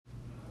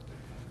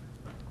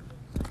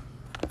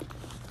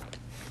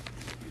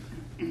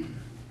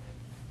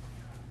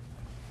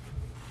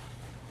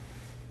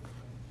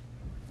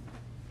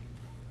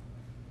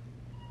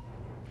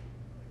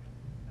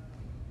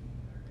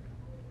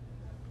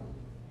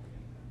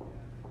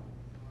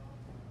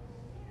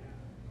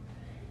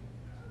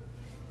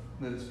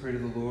Let us pray to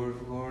the Lord.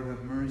 Lord,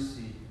 have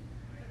mercy.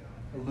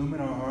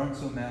 Illumine our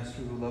hearts, O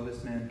Master, who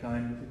lovest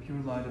mankind with the pure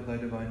light of thy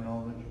divine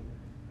knowledge,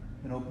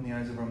 and open the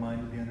eyes of our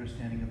mind to the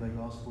understanding of thy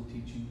gospel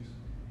teachings,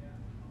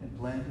 and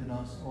plant in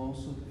us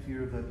also the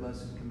fear of thy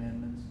blessed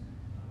commandments,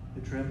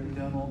 that trampling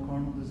down all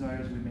carnal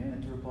desires we may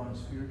enter upon a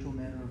spiritual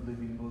manner of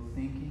living, both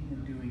thinking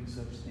and doing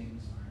such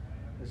things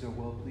as are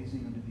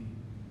well-pleasing unto thee.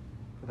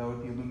 For thou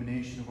art the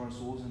illumination of our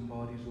souls and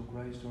bodies, O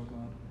Christ our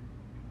God.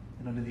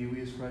 And unto thee we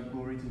ascribe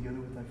glory together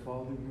with thy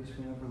Father, who is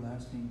from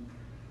everlasting,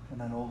 and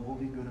thine all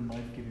holy, good, and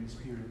life-giving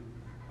Spirit,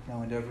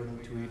 now and ever, and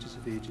unto ages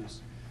of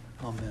ages.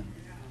 Amen.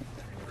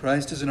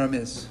 Christ is in our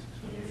midst.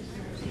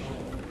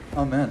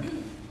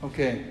 Amen.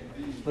 Okay,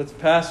 let's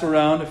pass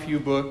around a few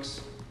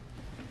books.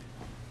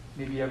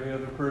 Maybe every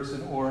other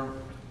person, or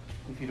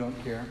if you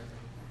don't care.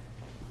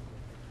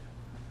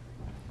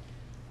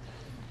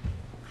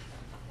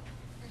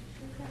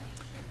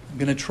 I'm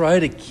going to try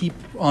to keep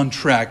on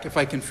track. If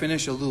I can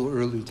finish a little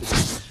early today,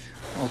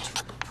 I'll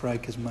try,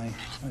 because my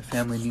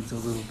family needs a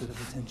little bit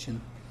of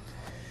attention.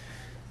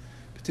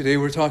 But today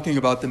we're talking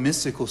about the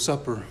mystical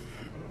supper.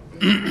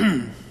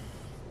 And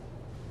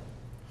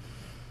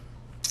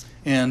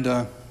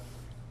I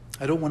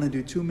don't want to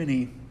do too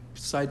many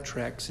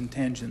sidetracks and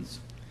tangents.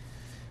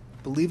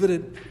 Believe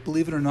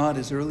it or not,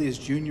 as early as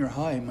junior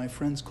high, my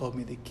friends called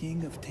me the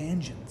king of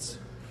tangents.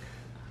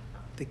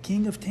 The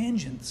king of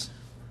tangents.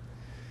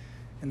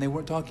 And they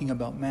weren't talking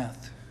about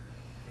math.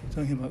 They were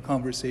talking about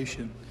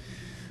conversation.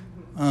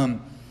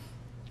 And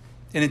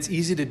it's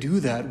easy to do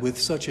that with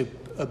such a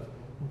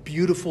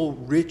beautiful,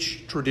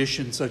 rich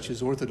tradition such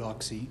as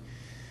Orthodoxy,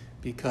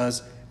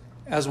 because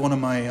as one of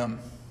my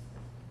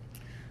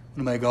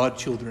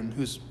godchildren,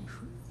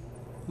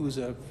 who's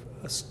a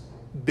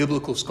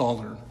biblical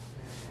scholar,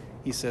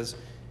 he says,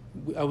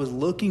 I was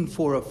looking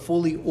for a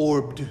fully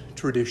orbed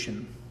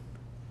tradition,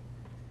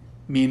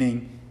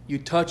 meaning you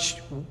touch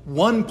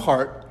one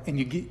part and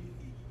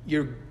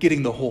you're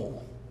getting the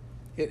whole.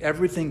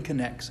 Everything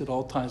connects. It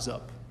all ties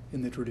up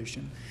in the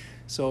tradition.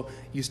 So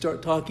you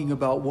start talking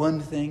about one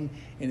thing,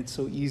 and it's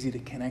so easy to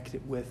connect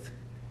it with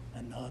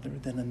another,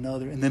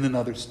 and then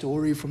another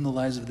story from the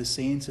lives of the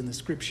saints and the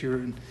Scripture,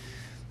 and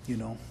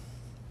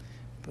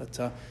But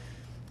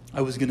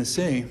I was going to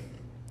say,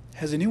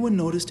 has anyone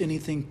noticed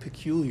anything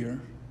peculiar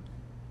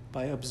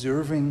by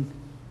observing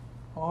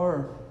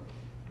our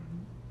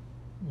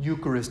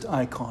Eucharist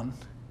icon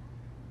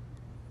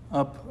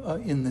up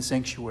in the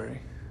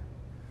sanctuary?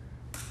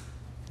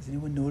 Has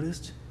anyone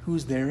noticed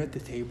who's there at the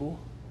table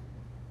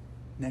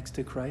next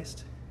to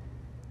Christ?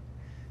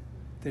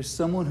 There's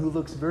someone who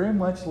looks very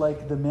much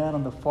like the man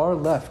on the far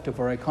left of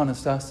our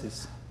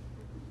iconostasis.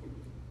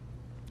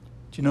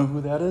 Do you know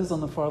who that is on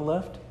the far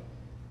left?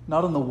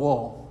 Not on the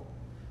wall,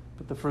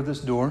 but the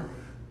furthest door.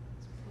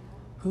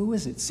 Who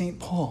is it? St.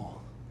 Paul.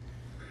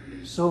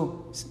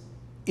 So,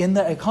 in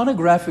the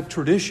iconographic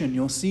tradition,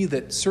 you'll see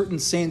that certain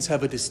saints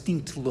have a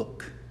distinct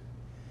look.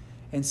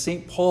 And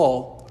St.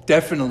 Paul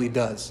definitely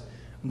does.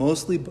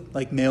 Mostly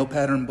like male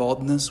pattern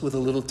baldness with a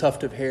little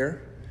tuft of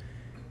hair.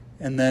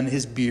 And then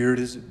his beard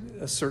is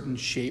a certain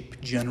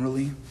shape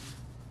generally.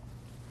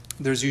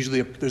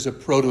 There's a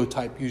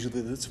prototype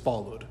usually that's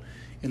followed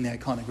in the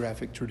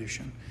iconographic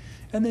tradition.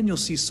 And then you'll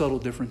see subtle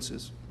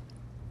differences.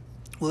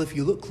 Well, if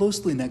you look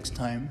closely next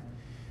time,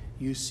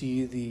 you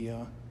see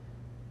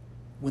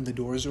when the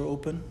doors are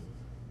open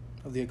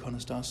of the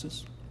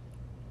iconostasis.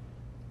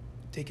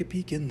 Take a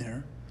peek in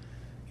there.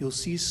 You'll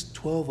see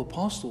 12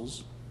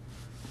 apostles,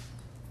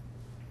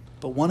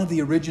 but one of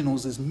the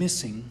originals is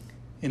missing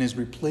and is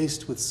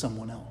replaced with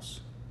someone else.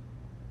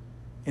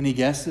 Any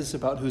guesses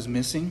about who's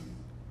missing?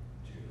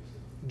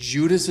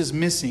 Judas is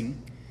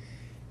missing,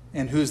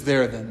 and who's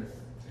there then?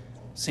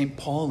 St.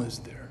 Paul is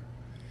there.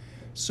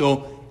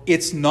 So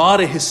it's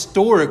not a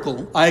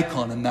historical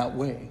icon in that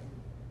way,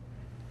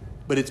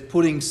 but it's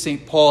putting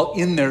St. Paul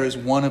in there as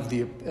one of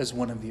the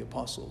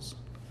apostles.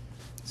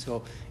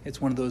 So it's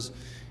one of those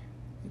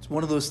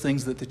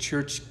things that the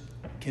church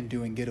can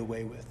do and get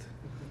away with,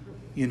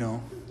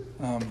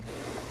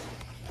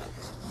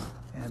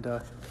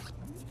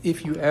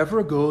 if you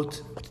ever go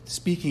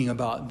speaking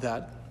about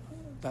that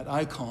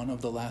icon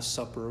of the Last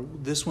Supper,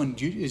 this one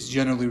is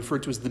generally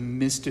referred to as the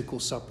mystical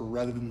supper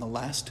rather than the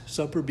Last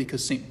Supper,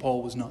 because St.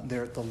 Paul was not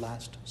there at the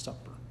Last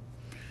Supper.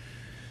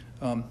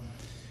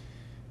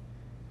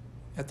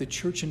 At the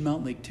church in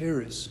Mount Lake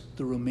Terrace,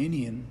 the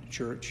Romanian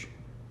church,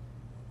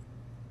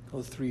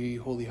 called Three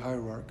Holy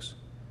Hierarchs,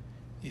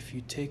 if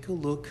you take a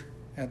look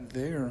at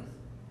their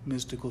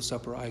mystical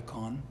supper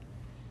icon,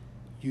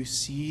 you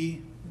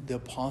see the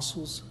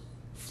apostles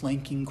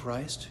flanking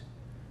Christ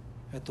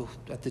at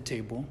the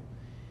table,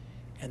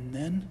 and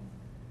then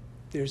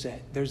there's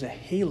a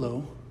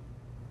halo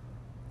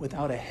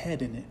without a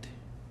head in it.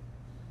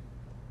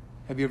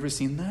 Have you ever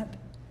seen that?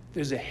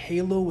 There's a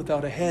halo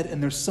without a head,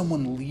 and there's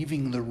someone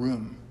leaving the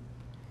room.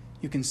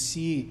 You can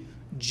see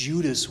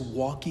Judas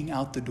walking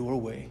out the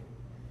doorway,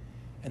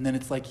 and then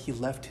it's like he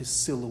left his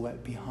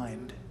silhouette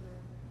behind.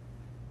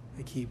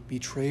 Like he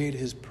betrayed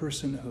his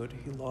personhood.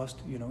 He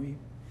lost,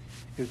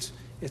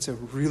 It's a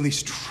really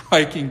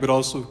striking, but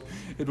also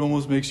it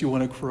almost makes you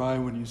want to cry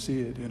when you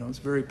see it. It's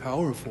very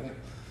powerful.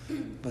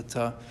 But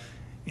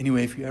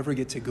anyway, if you ever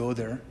get to go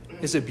there,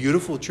 it's a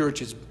beautiful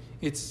church.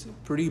 It's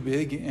pretty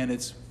big, and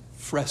it's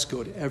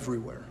frescoed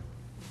everywhere.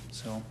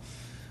 So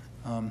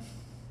a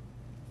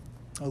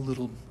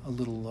little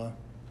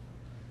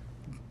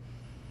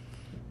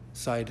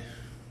side,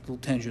 little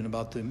tangent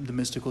about the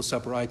mystical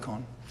supper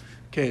icon.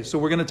 Okay, so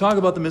we're going to talk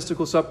about the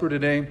mystical supper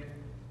today,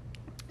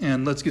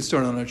 and let's get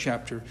started on our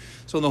chapter.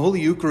 So in the Holy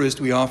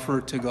Eucharist, we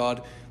offer to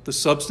God the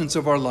substance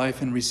of our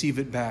life and receive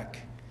it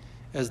back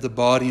as the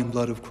body and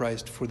blood of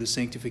Christ for the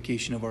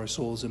sanctification of our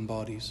souls and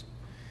bodies,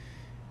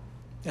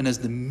 and as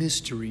the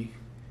mystery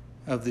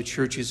of the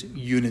church's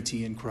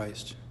unity in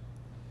Christ.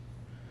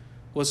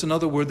 What's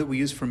another word that we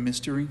use for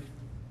mystery?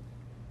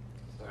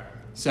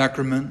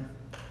 Sacrament.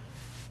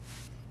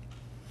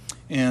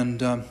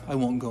 And I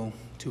won't go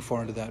too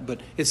far into that,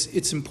 but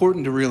it's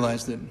important to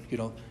realize that,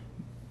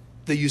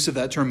 the use of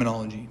that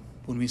terminology.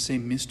 When we say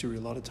mystery,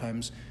 a lot of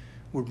times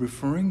we're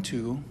referring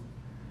to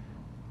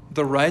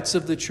the rites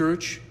of the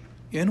church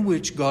in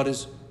which God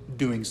is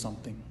doing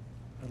something,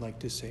 I'd like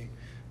to say.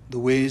 The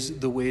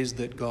ways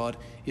that God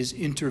is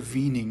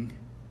intervening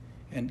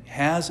and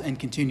has and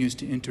continues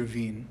to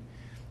intervene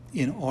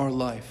in our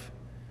life.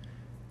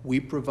 We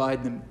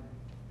provide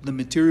the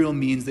material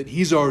means that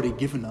He's already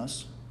given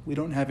us. We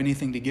don't have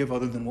anything to give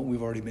other than what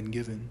we've already been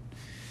given.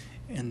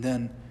 And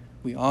then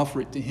we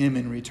offer it to Him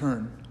in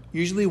return.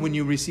 Usually when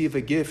you receive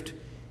a gift,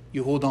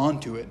 you hold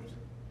on to it.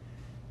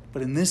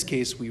 But in this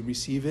case, we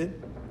receive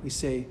it, we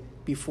say,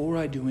 before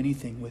I do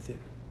anything with it,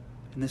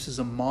 and this is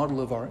a model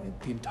of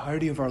the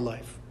entirety of our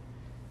life,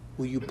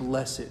 will you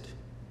bless it?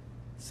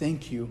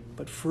 Thank you.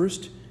 But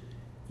first,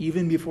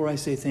 even before I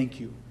say thank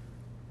you,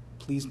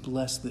 please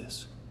bless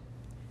this.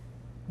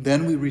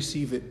 Then we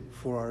receive it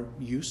for our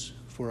use,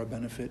 for our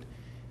benefit,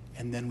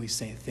 and then we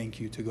say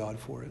thank you to God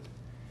for it.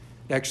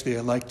 Actually,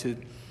 I like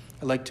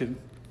to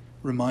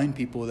remind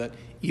people that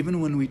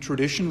even when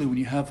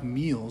you have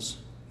meals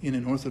in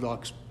an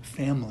Orthodox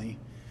family,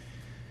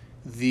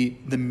 the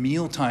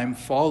meal time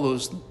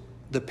follows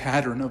the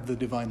pattern of the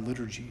divine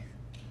liturgy.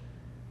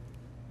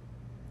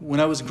 When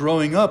I was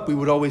growing up, we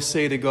would always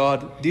say to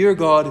God, "Dear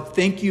God,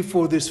 thank you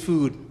for this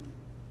food,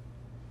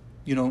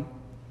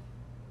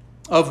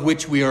 of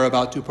which we are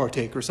about to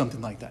partake," or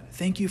something like that.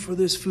 Thank you for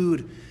this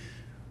food.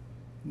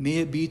 May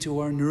it be to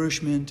our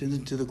nourishment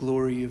and to the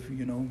glory of,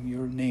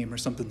 your name, or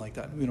something like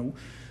that.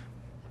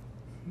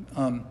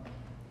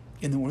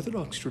 In the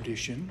Orthodox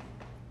tradition,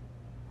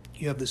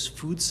 you have this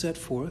food set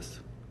forth.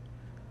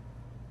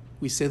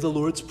 We say the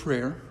Lord's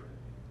Prayer,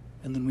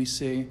 and then we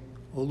say,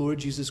 "O Lord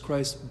Jesus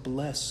Christ,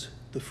 bless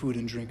the food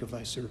and drink of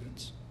thy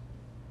servants.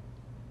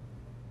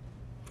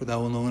 For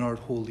thou alone art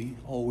holy,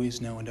 always,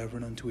 now, and ever,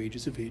 and unto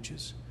ages of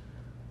ages."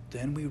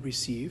 Then we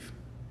receive,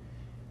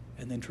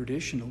 and then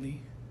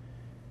traditionally,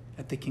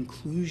 at the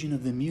conclusion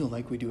of the meal,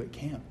 like we do at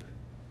camp,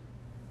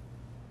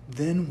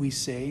 then we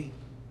say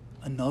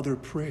another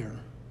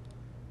prayer.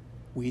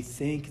 "We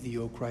thank thee,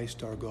 O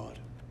Christ our God,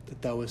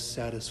 that thou hast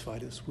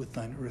satisfied us with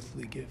thine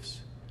earthly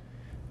gifts."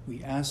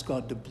 We ask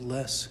God to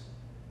bless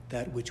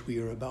that which we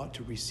are about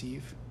to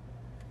receive,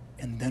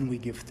 and then we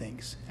give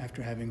thanks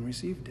after having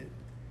received it.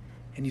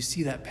 And you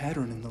see that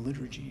pattern in the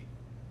liturgy.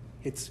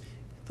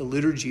 The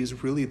liturgy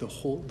is really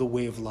the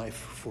way of life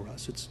for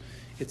us.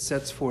 It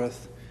sets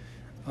forth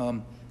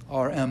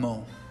our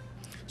MO.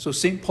 So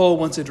St. Paul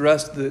once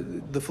addressed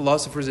the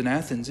philosophers in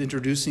Athens,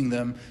 introducing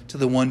them to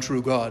the one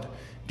true God.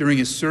 During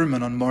his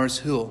sermon on Mars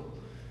Hill,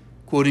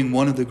 quoting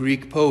one of the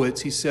Greek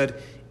poets, he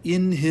said,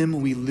 "In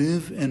Him we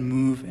live and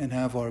move and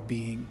have our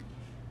being."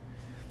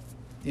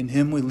 In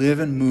Him we live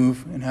and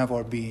move and have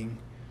our being.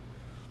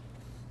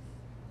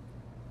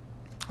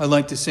 I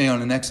like to say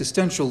on an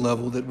existential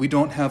level that we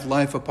don't have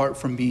life apart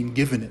from being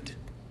given it.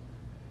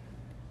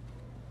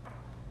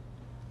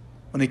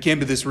 When I came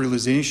to this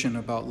realization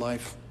about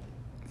life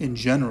in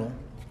general,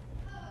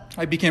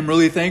 I became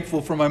really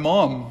thankful for my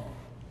mom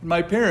and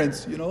my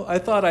parents. I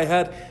thought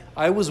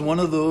I was one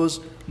of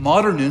those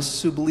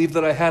modernists who believed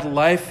that I had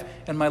life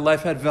and my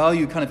life had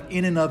value kind of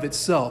in and of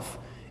itself,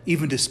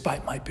 even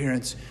despite my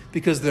parents,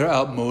 because they're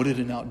outmoded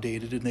and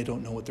outdated and they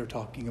don't know what they're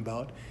talking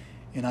about.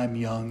 And I'm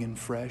young and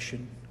fresh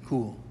and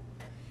cool.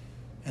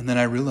 And then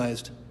I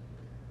realized,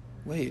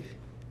 wait,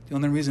 the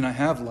only reason I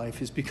have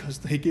life is because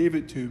they gave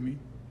it to me.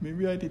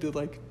 Maybe I need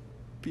to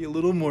be a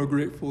little more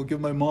grateful,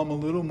 give my mom a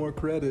little more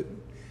credit.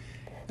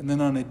 And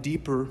then on a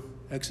deeper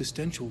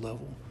existential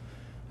level,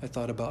 I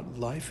thought about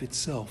life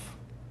itself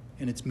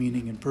and its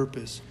meaning and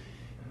purpose.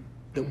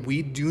 That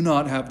we do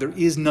not have, there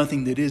is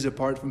nothing that is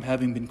apart from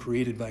having been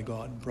created by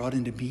God, brought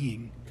into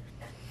being.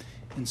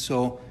 And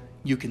so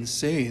you can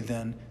say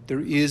then, there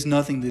is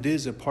nothing that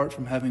is apart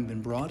from having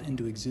been brought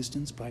into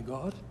existence by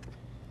God.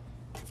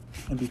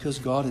 And because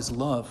God is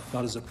love,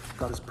 God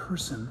is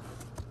person,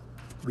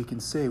 we can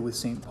say with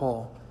St.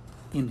 Paul,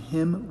 "In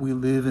Him we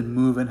live and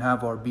move and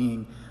have our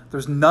being."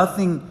 There's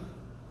nothing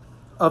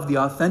of the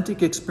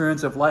authentic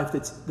experience of life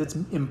that's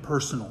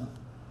impersonal.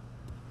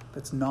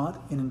 that's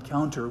not an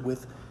encounter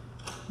with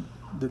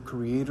the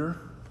Creator,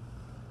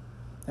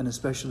 and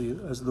especially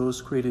as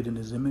those created in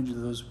His image,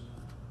 those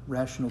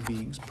rational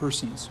beings,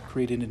 persons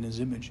created in His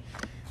image,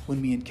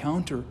 when we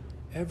encounter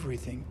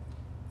everything,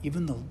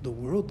 even the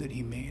world that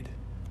He made,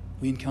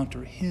 we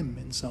encounter Him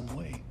in some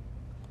way.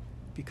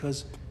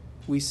 Because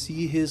we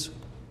see His,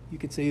 you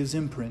could say, His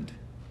imprint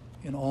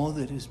in all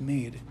that is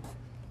made.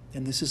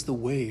 And this is the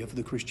way of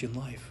the Christian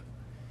life.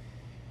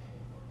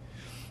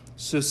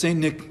 So St.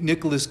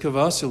 Nicholas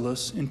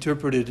Cavasilas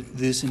interpreted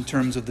this in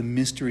terms of the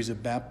mysteries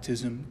of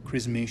baptism,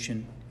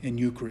 chrismation, and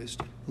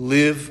Eucharist.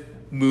 Live,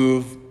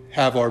 move,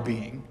 have our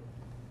being.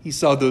 He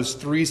saw those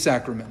three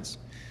sacraments: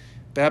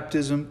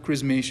 baptism,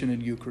 chrismation,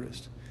 and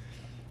Eucharist.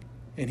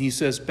 And he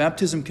says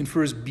baptism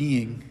confers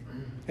being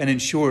and, in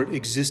short,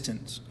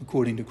 existence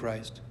according to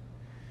Christ.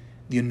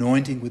 The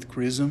anointing with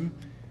chrism,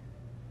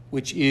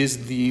 which is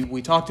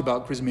we talked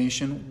about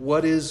chrismation.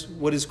 What is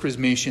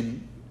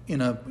chrismation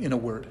in a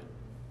word?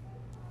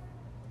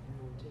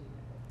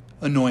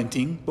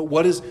 Anointing. But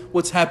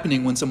what's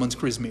happening when someone's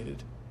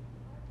chrismated?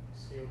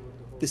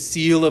 The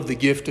seal of the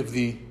gift of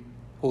the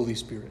Holy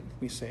Spirit,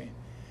 we say.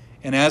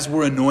 And as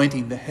we're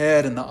anointing the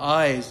head and the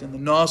eyes and the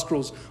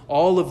nostrils,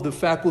 all of the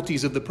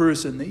faculties of the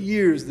person, the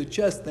ears, the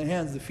chest, the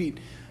hands, the feet,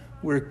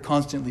 we're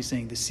constantly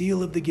saying the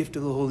seal of the gift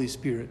of the Holy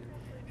Spirit.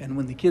 And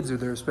when the kids are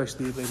there,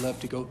 especially, they love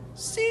to go,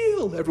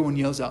 seal! Everyone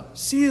yells out,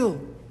 seal!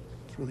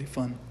 It's really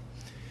fun.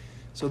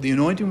 So the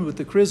anointing with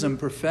the chrism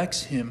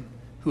perfects him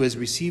who has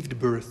received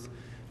birth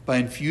by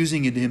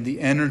infusing into him the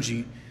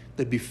energy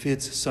that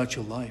befits such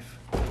a life.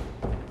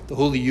 The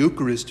Holy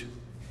Eucharist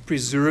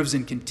preserves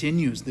and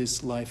continues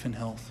this life and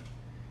health,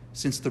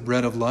 since the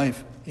bread of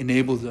life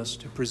enables us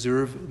to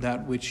preserve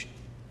that which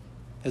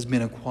has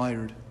been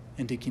acquired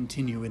and to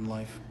continue in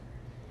life.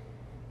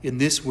 In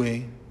this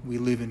way, we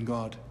live in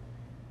God.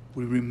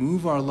 We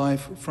remove our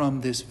life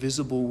from this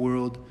visible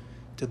world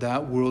to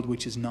that world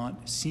which is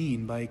not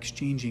seen by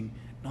exchanging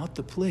not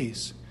the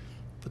place,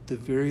 but the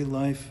very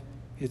life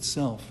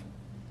itself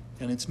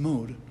and its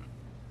mode.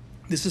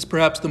 This is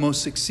perhaps the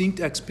most succinct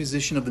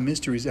exposition of the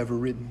mysteries ever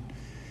written.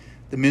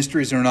 The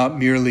mysteries are not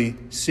merely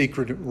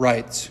sacred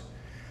rites,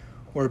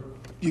 or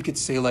you could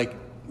say like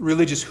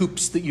religious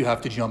hoops that you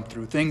have to jump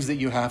through, things that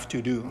you have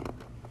to do,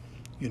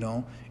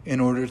 in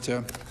order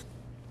to,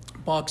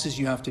 boxes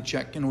you have to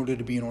check in order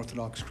to be an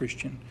Orthodox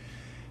Christian.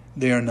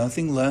 They are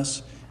nothing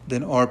less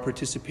than our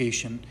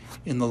participation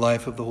in the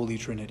life of the Holy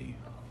Trinity.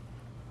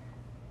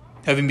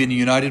 Having been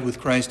united with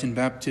Christ in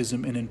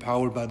baptism and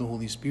empowered by the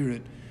Holy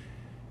Spirit,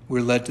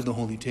 we're led to the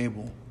holy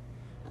table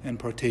and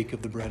partake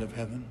of the bread of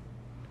heaven.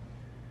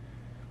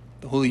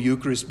 The Holy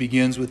Eucharist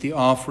begins with the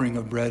offering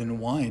of bread and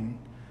wine,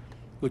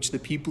 which the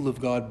people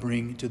of God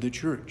bring to the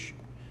church.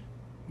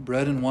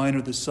 Bread and wine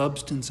are the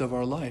substance of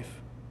our life,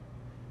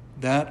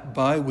 that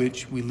by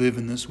which we live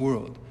in this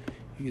world.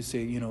 You could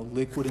say,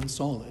 liquid and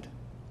solid.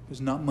 There's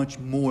not much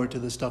more to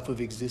the stuff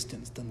of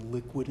existence than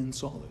liquid and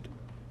solid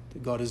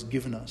that God has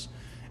given us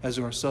as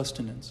our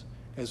sustenance,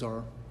 as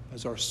our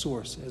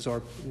source, as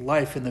our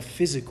life in the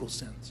physical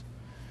sense.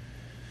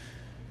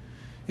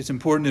 It's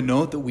important to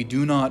note that we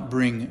do not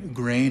bring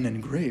grain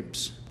and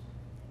grapes,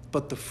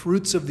 but the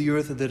fruits of the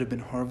earth that have been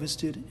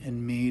harvested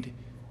and made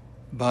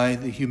by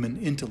the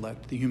human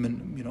intellect, the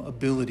human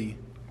ability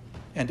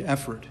and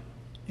effort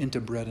into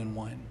bread and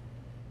wine.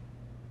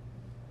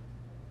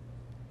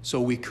 So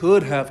we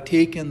could have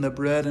taken the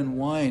bread and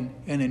wine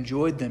and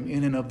enjoyed them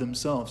in and of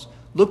themselves.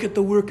 Look at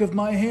the work of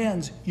my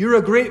hands. You're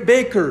a great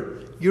baker.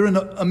 You're an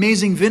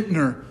amazing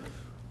vintner.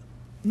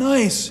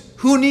 Nice.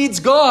 Who needs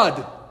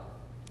God?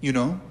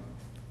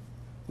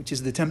 Which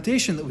is the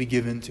temptation that we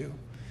give into,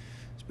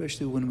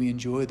 especially when we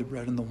enjoy the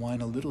bread and the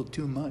wine a little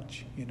too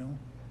much,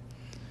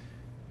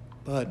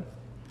 But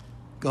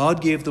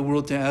God gave the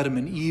world to Adam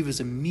and Eve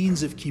as a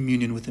means of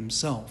communion with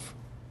himself.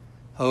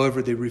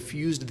 However, they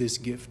refused this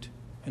gift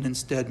and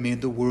instead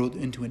made the world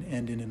into an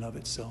end in and of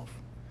itself,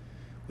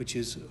 which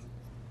is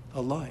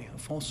a lie, a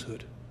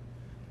falsehood.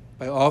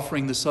 By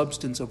offering the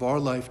substance of our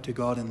life to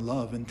God in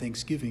love and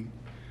thanksgiving,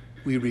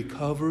 we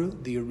recover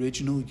the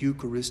original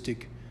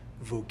Eucharistic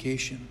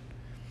vocation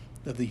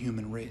of the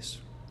human race.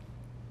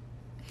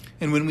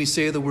 And when we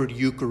say the word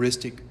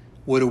Eucharistic,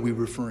 what are we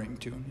referring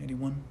to?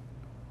 Anyone?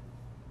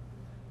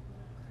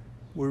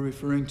 We're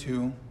referring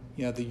to,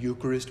 the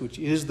Eucharist, which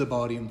is the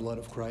body and blood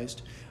of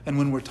Christ. And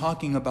when we're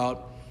talking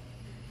about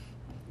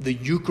the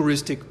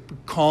Eucharistic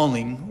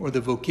calling or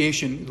the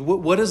vocation,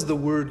 what does the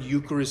word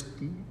Eucharist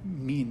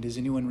mean? Does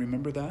anyone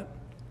remember that?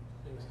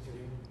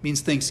 Thanksgiving. It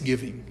means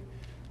thanksgiving.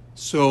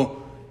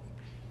 So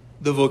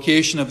the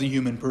vocation of the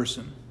human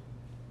person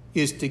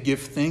is to give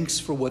thanks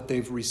for what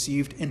they've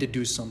received and to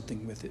do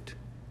something with it.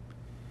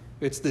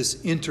 It's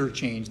this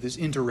interchange, this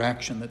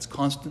interaction that's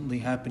constantly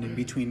happening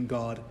between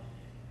God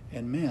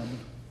and man,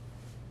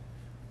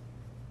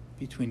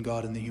 between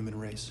God and the human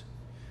race.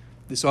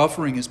 This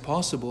offering is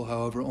possible,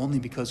 however, only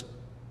because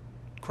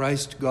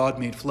Christ, God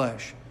made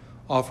flesh,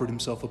 offered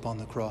himself upon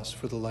the cross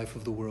for the life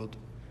of the world.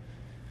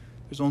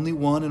 There's only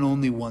one and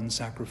only one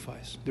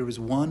sacrifice. There is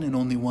one and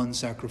only one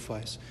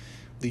sacrifice.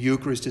 The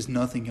Eucharist is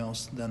nothing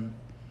else than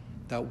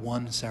that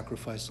one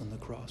sacrifice on the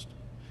cross.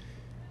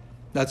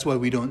 That's why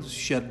we don't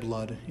shed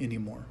blood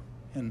anymore.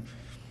 And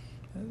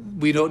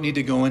we don't need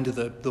to go into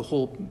the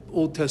whole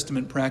Old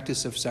Testament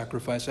practice of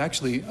sacrifice.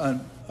 Actually,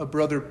 a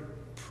brother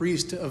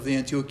priest of the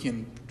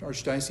Antiochian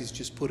Archdiocese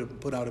just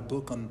put out a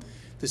book on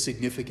the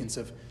significance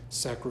of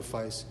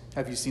sacrifice.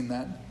 Have you seen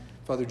that?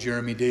 Father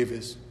Jeremy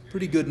Davis.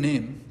 Pretty good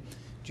name,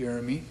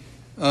 Jeremy.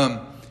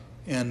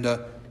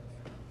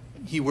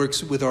 He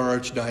works with our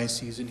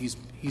archdiocese, and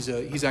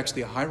he's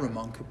actually a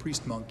hieromonk, a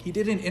priest monk. He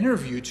did an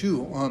interview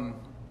too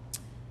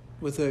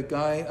with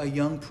a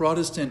young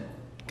Protestant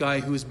guy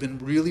who has been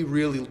really,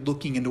 really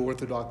looking into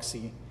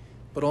Orthodoxy,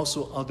 but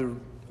also other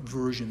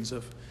versions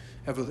of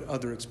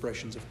other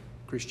expressions of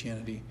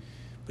Christianity.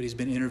 But he's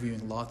been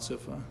interviewing lots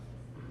of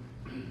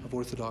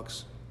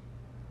Orthodox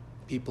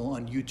people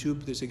on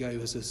YouTube. There's a guy who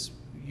has this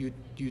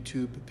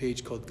YouTube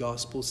page called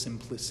Gospel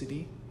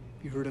Simplicity.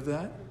 Have you heard of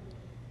that?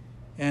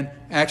 And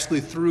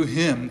actually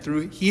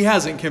he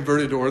hasn't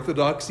converted to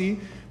Orthodoxy,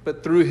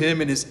 but through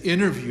him and his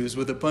interviews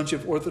with a bunch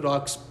of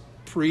Orthodox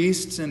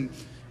priests and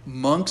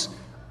monks,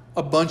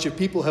 a bunch of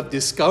people have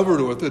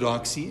discovered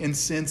Orthodoxy and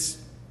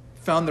since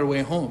found their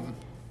way home.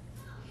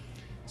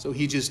 So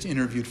he just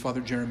interviewed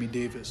Father Jeremy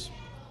Davis.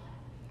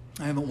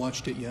 I haven't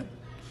watched it yet.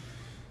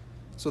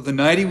 So the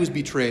night he was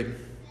betrayed,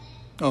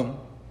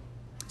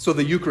 so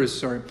the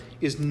Eucharist,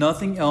 is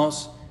nothing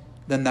else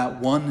than that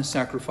one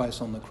sacrifice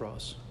on the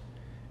cross.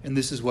 And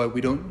this is why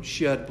we don't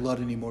shed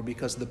blood anymore,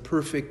 because the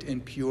perfect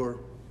and pure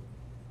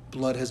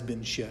blood has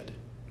been shed.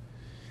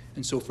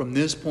 And so from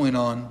this point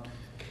on,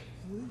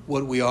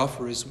 what we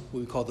offer is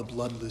what we call the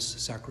bloodless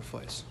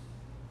sacrifice.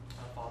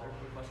 Father,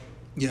 quick question.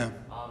 Yeah.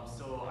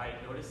 So I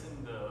noticed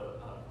in the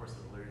course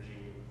of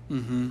liturgy, you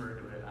refer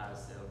to it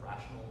as a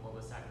rational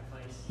bloodless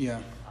sacrifice.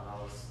 Yeah. I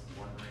was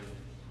wondering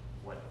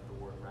what the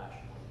word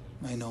rational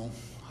means. I know.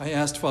 I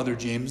asked Father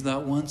James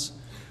that once.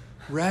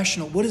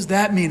 Rational, what does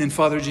that mean? And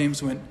Father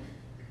James went,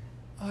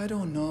 I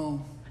don't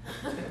know.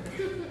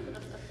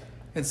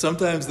 And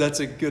sometimes that's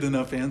a good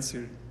enough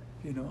answer.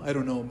 I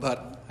don't know,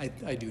 but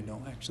I do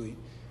know, actually.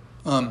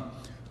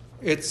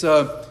 It's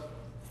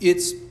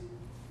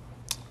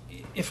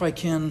if I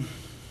can,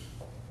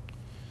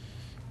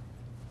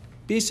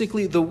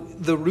 basically the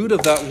root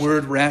of that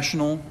word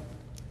rational,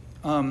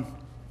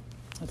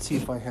 let's see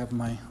if I have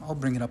I'll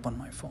bring it up on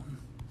my phone.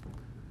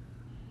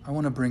 I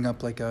want to bring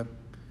up like a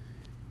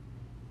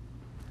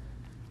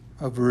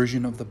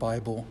version of the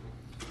Bible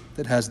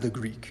that has the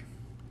Greek.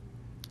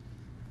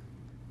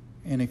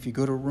 And if you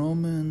go to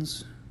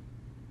Romans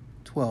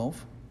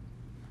 12,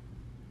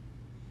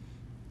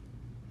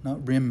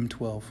 not Rim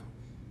 12,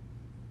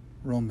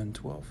 Roman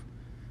 12.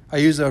 I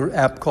use an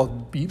app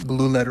called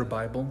Blue Letter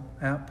Bible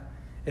app,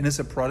 and it's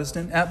a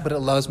Protestant app, but it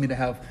allows me to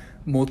have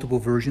multiple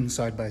versions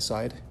side by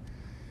side.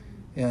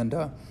 And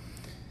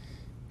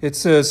it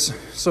says,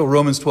 so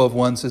Romans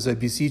 12:1 says, I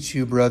beseech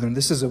you, brethren.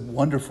 This is a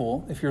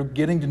wonderful, if you're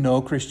getting to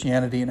know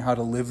Christianity and how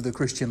to live the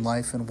Christian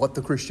life and what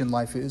the Christian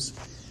life is,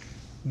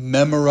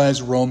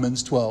 memorize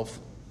Romans 12.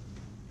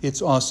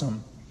 It's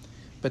awesome.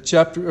 But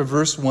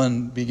verse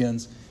 1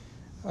 begins,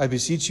 I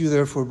beseech you,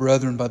 therefore,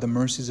 brethren, by the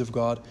mercies of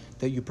God,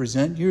 that you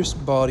present your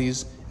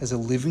bodies as a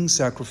living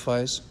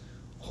sacrifice,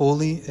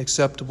 holy,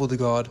 acceptable to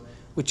God,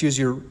 which is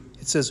it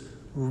says,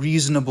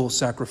 reasonable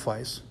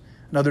sacrifice.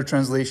 Another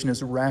translation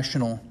is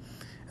rational.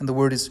 And the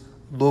word is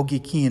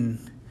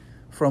logikin,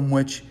 from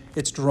which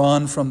it's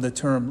drawn from the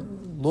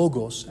term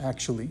logos,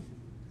 actually.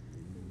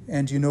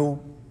 And you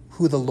know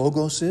who the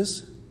logos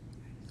is?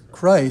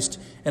 Christ.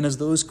 And as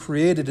those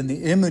created in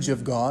the image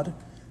of God,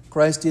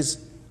 Christ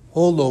is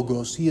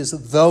hologos. He is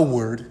the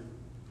Word,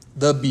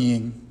 the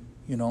being,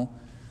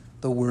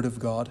 the Word of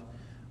God.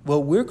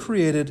 Well, we're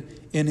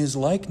created in His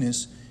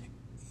likeness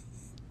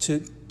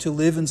to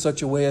live in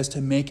such a way as to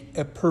make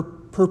a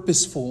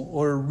purposeful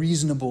or a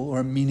reasonable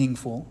or a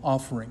meaningful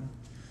offering.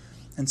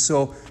 And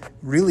so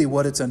really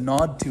what it's a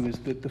nod to is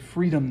that the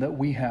freedom that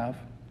we have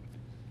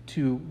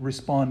to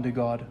respond to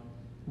God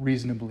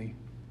reasonably,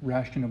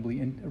 rationally,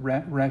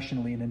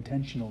 and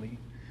intentionally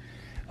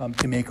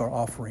to make our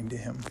offering to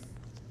Him,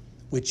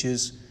 which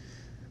is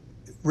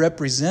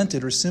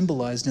represented or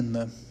symbolized in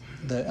the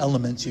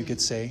elements, you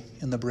could say,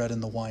 in the bread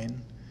and the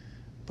wine,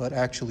 but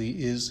actually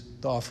is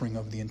the offering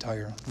of the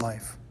entire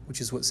life,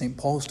 which is what St.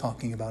 Paul is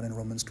talking about in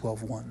Romans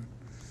 12:1.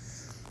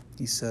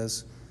 He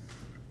says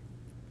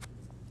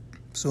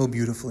so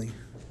beautifully,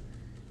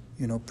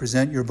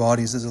 present your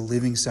bodies as a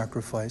living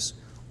sacrifice,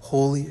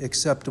 holy,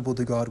 acceptable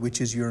to God,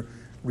 which is your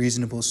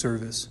reasonable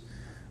service.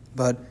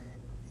 But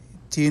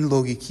tin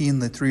logikin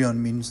latrion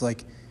means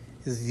like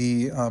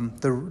the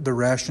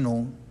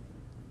rational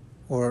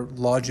or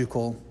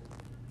logical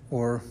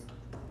or,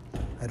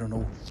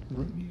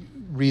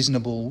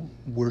 reasonable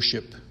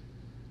worship.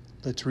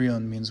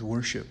 Latrion means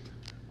worship,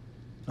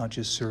 not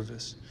just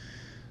service.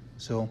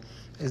 So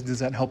does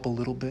that help a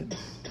little bit?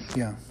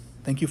 Yeah.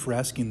 Thank you for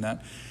asking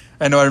that.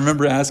 I know I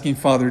remember asking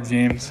Father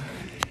James,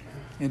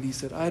 and he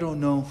said, I don't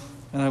know.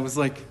 And I was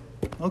like,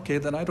 okay,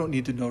 then I don't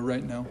need to know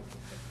right now.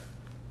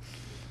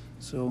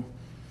 So,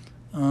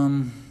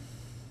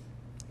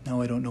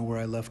 now I don't know where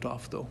I left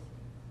off, though.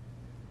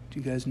 Do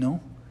you guys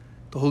know?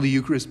 The Holy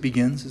Eucharist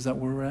begins. Is that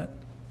where we're at?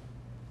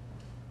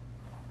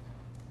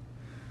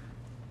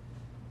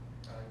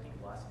 I think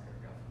last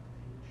paragraph.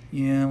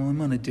 Yeah, well,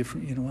 I'm on a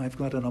different, I've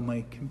got it on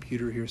my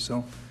computer here,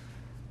 so.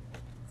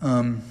 Eucharist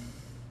was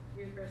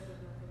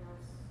nothing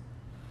else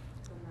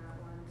than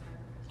that one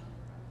sacrifice on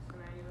the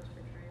cross, when he was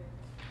betrayed.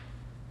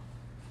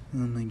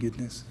 Oh my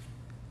goodness.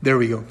 There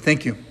we go.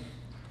 Thank you.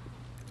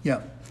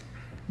 Yeah.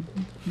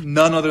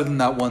 None other than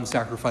that one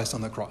sacrifice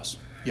on the cross.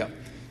 Yeah.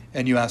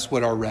 And you asked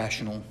what our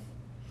rational,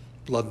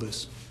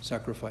 bloodless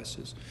sacrifice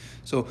is.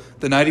 So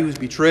the night he was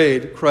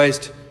betrayed,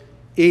 Christ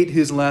ate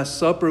his last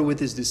supper with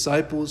his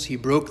disciples. He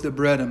broke the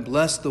bread and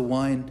blessed the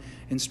wine,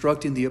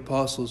 instructing the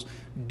apostles,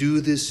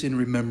 "Do this in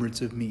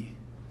remembrance of me."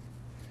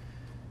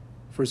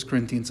 1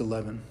 Corinthians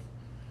 11.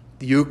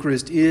 The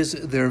Eucharist is,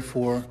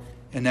 therefore,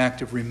 an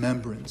act of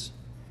remembrance.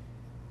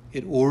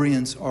 It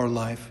orients our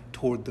life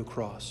toward the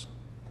cross.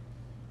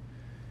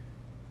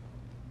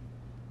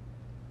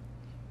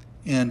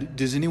 And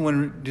does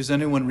anyone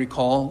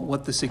recall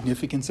what the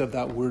significance of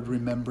that word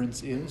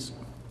remembrance is?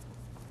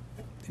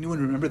 Anyone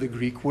remember the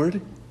Greek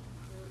word?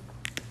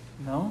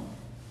 No?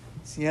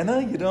 Sienna,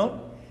 you don't?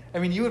 I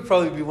mean, you would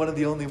probably be one of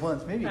the only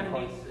ones. Maybe.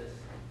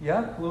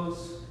 Yeah,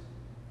 close.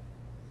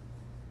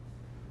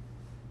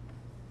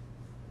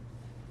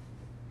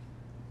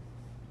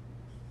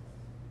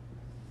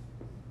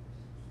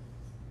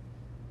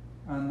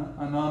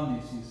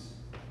 Anamnesis.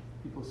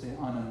 People say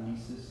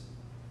anamnesis.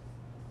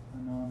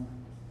 Anamnesis,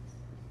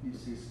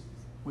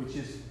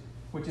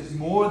 which is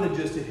more than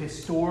just a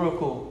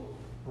historical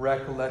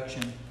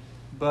recollection,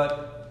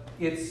 but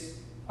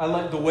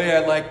the way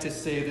I like to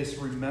say this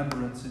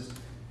remembrance is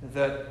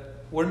that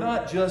we're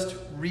not just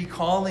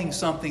recalling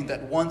something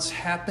that once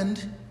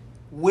happened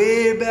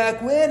way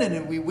back when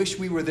and we wish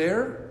we were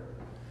there,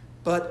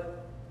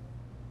 but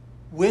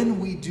when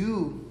we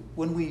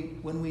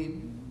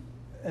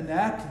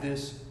enact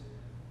this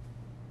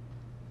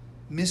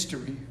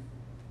mystery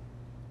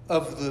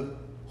of the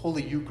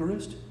Holy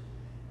Eucharist,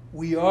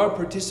 we are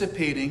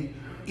participating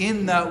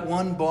in that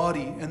one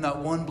body and that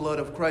one blood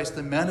of Christ,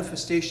 the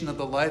manifestation of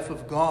the life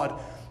of God,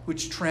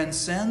 which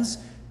transcends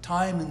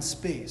time and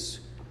space.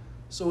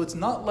 So it's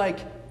not like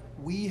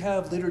we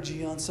have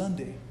liturgy on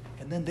Sunday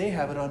and then they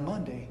have it on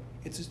Monday.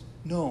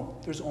 No,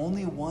 there's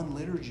only one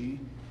liturgy,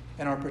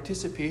 and our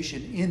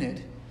participation in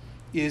it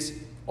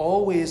is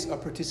always a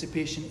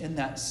participation in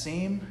that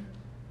same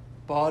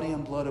body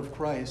and blood of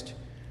Christ,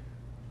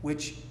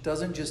 which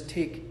doesn't just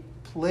take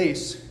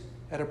place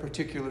at a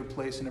particular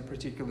place in a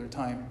particular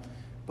time,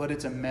 but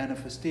it's a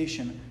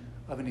manifestation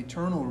of an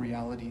eternal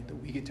reality that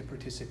we get to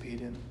participate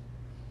in.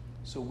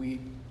 So we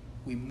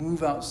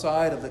move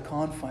outside of the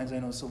confines. I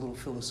know it's a little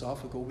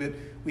philosophical, but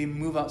we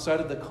move outside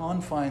of the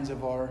confines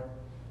of our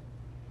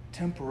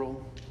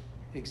temporal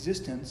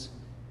existence,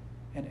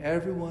 and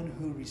everyone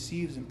who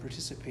receives and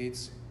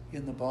participates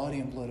in the body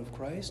and blood of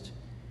Christ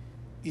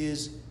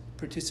is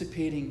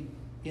participating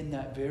in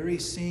that very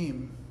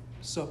same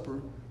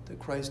supper that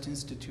Christ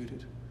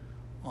instituted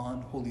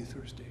on Holy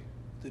Thursday,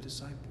 the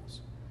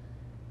disciples.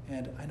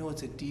 And I know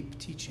it's a deep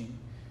teaching,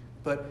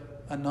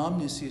 but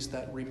anamnesis,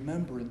 that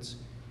remembrance,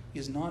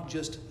 is not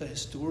just a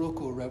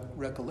historical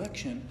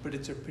recollection, but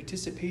it's a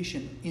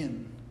participation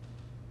in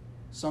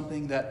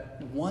something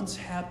that once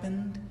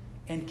happened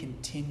and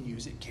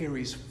continues. It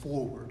carries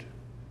forward.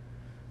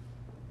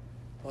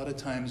 A lot of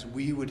times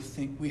we would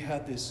think, we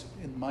had this,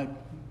 in my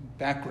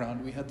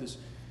background, we had this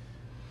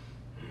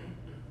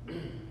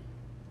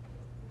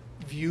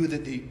view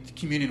that the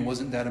communion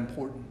wasn't that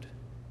important.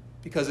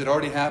 Because it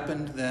already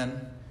happened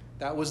then.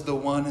 That was the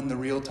one in the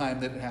real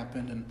time that it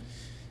happened, and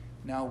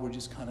now we're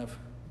just kind of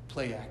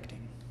play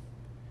acting.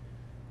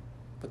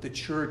 But the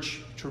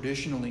church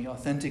traditionally,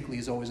 authentically,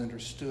 has always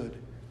understood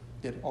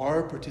that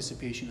our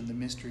participation in the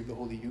mystery of the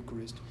Holy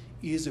Eucharist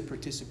is a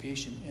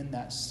participation in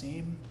that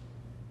same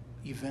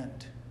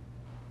event,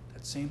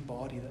 that same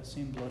body, that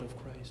same blood of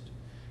Christ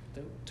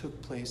that took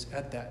place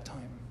at that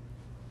time,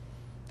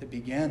 that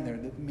began there,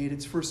 that made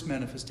its first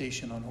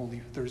manifestation on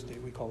Holy Thursday,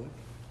 we call it.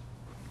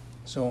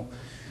 So,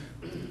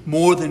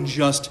 more than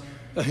just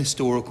a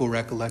historical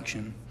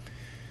recollection.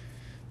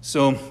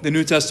 So, the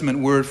New Testament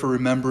word for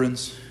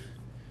remembrance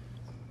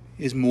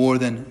is more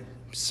than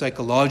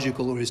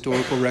psychological or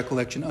historical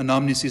recollection.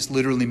 Anamnesis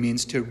literally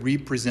means to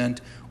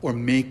represent or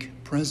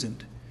make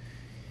present.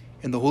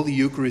 In the Holy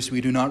Eucharist,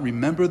 we do not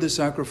remember the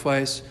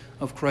sacrifice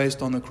of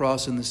Christ on the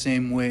cross in the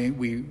same way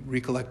we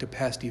recollect a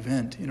past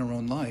event in our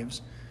own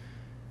lives.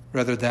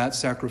 Rather, that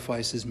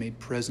sacrifice is made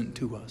present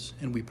to us,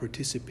 and we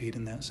participate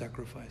in that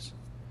sacrifice.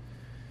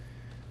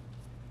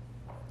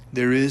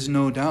 There is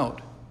no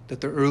doubt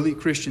that the early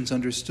Christians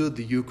understood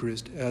the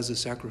Eucharist as a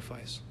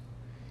sacrifice.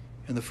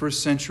 In the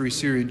first century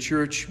Syrian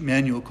church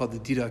manual called the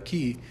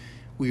Didache,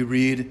 we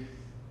read,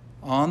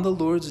 "On the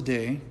Lord's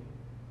day,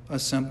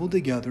 assemble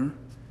together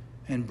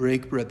and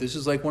break bread." This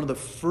is like one of the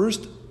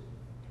first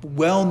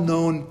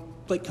well-known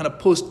like kind of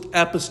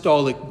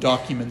post-apostolic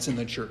documents in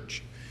the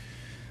church.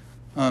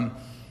 And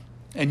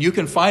you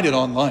can find it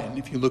online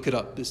if you look it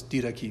up, this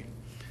didache.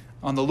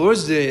 On the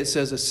Lord's Day, it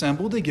says,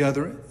 assemble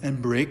together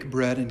and break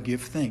bread and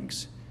give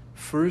thanks,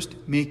 first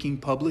making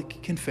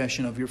public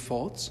confession of your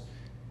faults,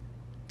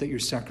 that your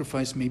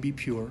sacrifice may be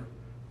pure,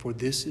 for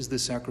this is the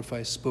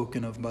sacrifice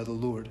spoken of by the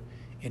Lord.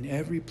 In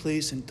every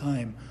place and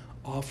time,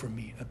 offer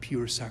me a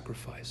pure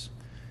sacrifice.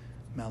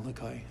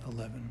 Malachi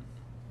 11.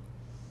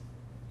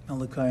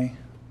 Malachi,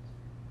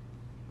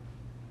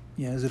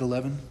 is it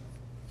 11?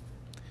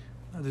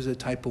 There's a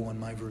typo in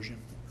my version.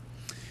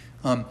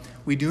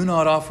 We do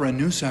not offer a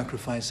new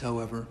sacrifice,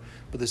 however,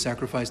 but the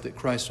sacrifice that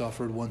Christ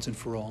offered once and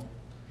for all.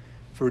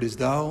 For it is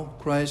thou,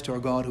 Christ, our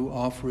God, who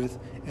offereth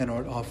and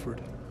art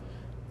offered,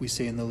 we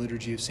say in the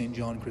liturgy of St.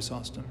 John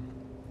Chrysostom.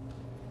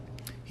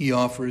 He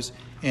offers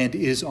and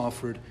is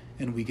offered,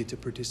 and we get to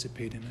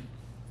participate in it.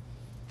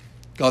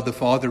 God the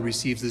Father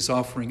receives this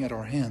offering at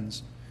our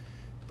hands,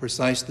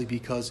 precisely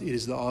because it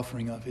is the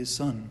offering of his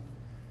Son.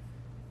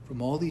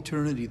 From all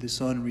eternity, the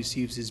Son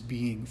receives his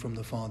being from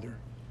the Father,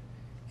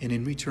 and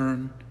in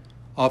return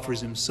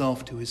offers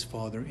himself to his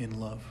Father in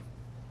love.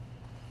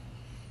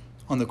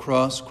 On the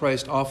cross,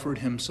 Christ offered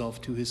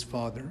himself to his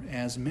Father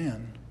as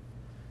man,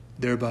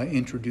 thereby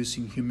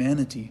introducing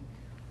humanity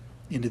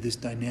into this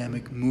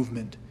dynamic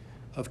movement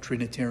of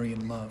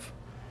Trinitarian love.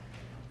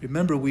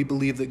 Remember, we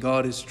believe that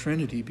God is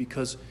Trinity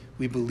because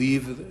we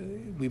believe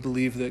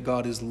that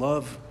God is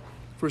love.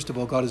 First of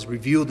all, God has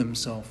revealed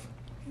himself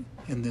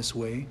in this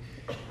way,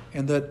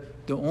 and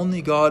that the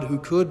only God who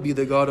could be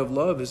the God of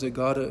love is a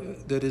God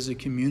that is a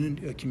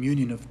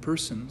communion of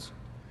persons,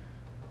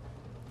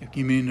 a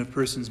communion of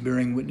persons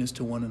bearing witness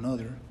to one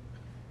another,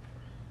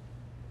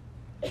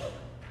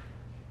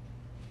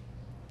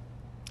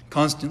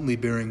 constantly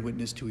bearing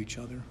witness to each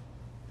other.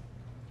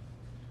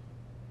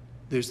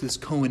 There's this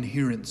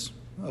coherence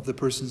of the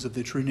persons of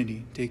the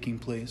Trinity taking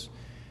place.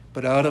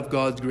 But out of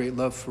God's great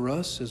love for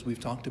us, as we've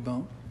talked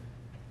about,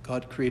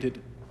 God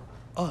created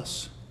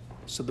us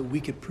so that we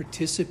could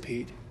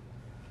participate.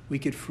 We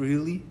could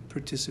freely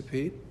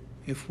participate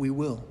if we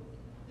will.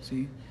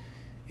 See?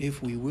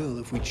 If we will,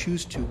 if we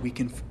choose to, we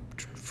can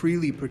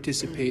freely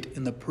participate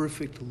in the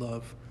perfect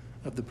love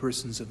of the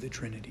persons of the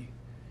Trinity.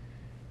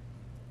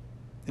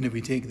 And if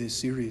we take this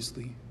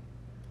seriously,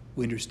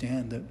 we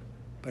understand that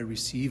by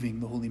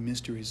receiving the holy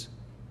mysteries,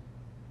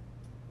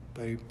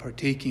 by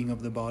partaking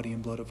of the body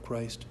and blood of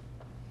Christ,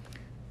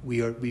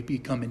 we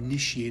become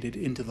initiated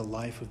into the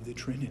life of the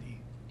Trinity.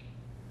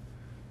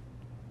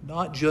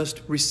 Not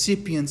just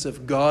recipients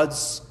of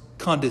God's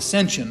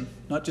condescension,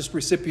 not just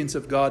recipients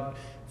of God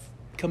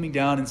coming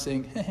down and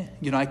saying,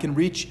 I can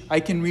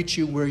reach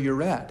you where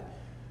you're at.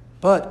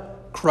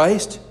 But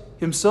Christ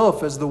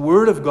himself, as the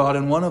Word of God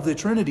and one of the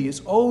Trinity, is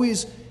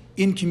always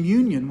in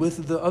communion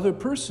with the other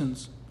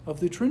persons of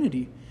the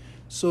Trinity.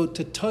 So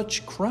to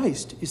touch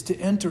Christ is to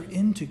enter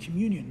into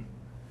communion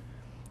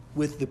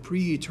with the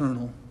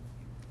pre-eternal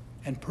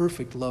and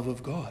perfect love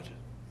of God.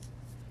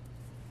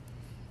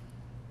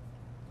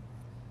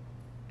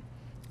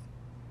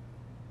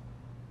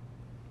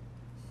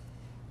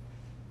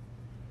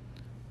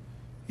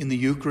 In the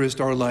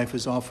Eucharist, our life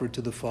is offered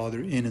to the Father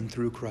in and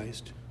through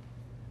Christ,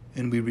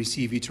 and we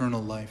receive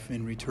eternal life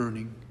in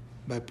return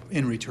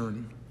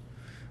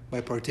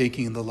by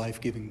partaking in the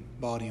life-giving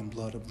body and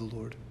blood of the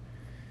Lord.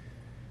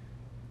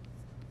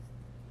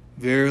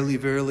 Verily,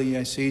 verily,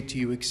 I say to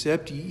you,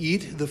 except ye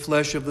eat the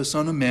flesh of the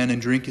Son of Man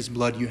and drink his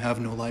blood, you have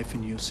no life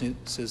in you,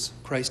 says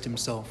Christ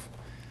himself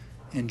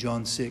in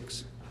John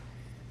 6.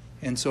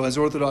 And so as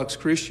Orthodox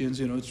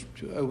Christians,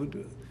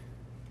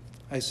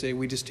 I say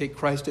we just take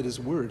Christ at his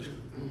word.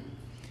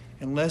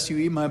 Unless you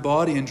eat my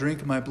body and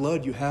drink my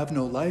blood, you have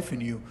no life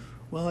in you.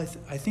 Well, I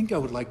think I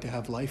would like to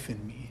have life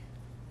in me.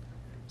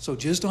 So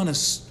just on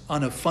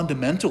a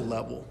fundamental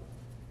level,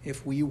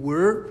 if we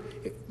were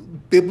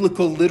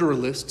biblical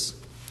literalists,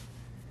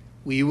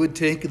 we would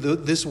take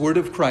this word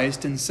of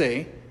Christ and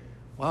say,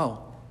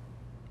 wow,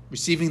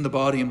 receiving the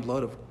body and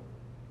blood of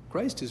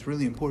Christ is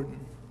really important.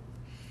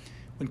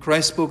 When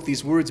Christ spoke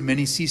these words,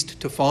 many ceased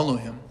to follow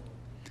him.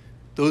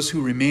 Those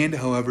who remained,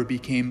 however,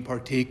 became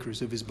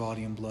partakers of his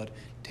body and blood.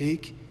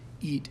 Take,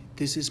 eat,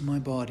 this is my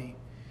body.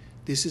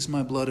 This is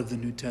my blood of the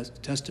New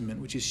Testament,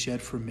 which is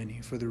shed for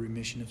many for the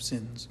remission of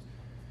sins.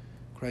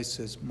 Christ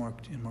says in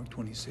Mark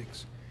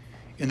 26.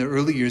 In the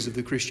early years of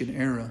the Christian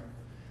era,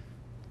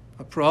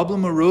 a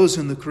problem arose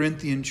in the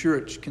Corinthian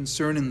church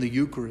concerning the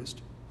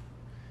Eucharist.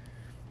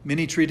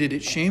 Many treated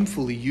it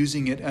shamefully,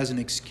 using it as an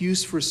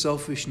excuse for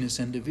selfishness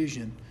and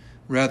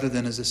rather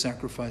than as a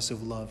sacrifice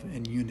of love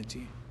and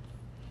unity.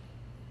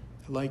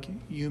 Like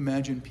you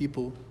imagine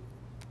people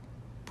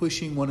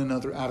pushing one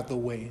another out of the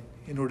way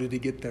in order to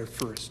get there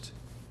first.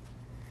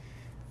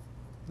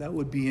 That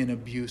would be an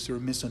abuse or a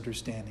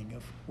misunderstanding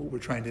of what we're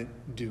trying to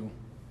do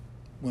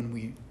when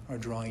we are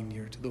drawing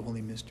near to the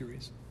holy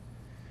mysteries.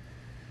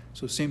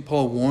 So St.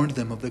 Paul warned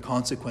them of the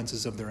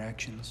consequences of their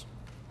actions.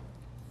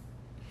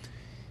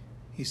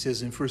 He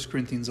says in 1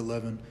 Corinthians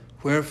 11,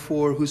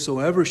 Wherefore,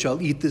 whosoever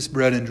shall eat this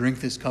bread and drink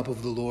this cup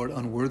of the Lord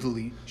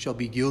unworthily shall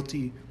be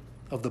guilty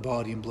of the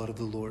body and blood of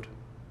the Lord.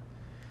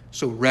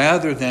 So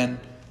rather than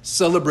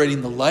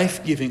celebrating the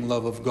life-giving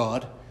love of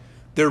God,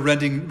 they're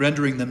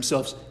rendering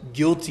themselves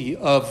guilty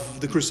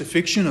of the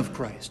crucifixion of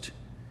Christ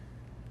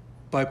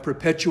by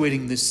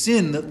perpetuating the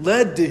sin that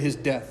led to his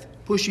death,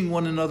 pushing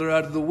one another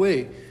out of the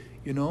way,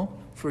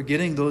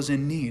 forgetting those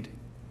in need,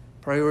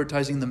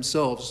 prioritizing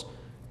themselves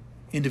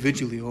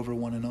individually over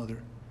one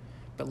another.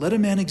 But let a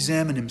man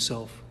examine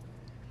himself,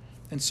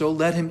 and so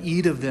let him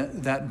eat of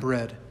that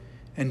bread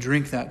and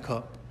drink that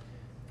cup.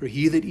 For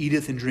he that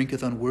eateth and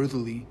drinketh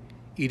unworthily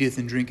eateth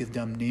and drinketh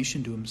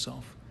damnation to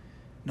himself,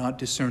 not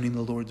discerning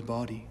the Lord's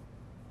body.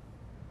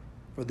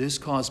 For this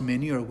cause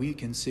many are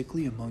weak and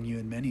sickly among you,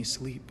 and many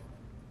sleep.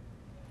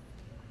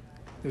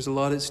 There's a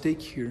lot at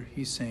stake here,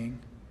 he's saying.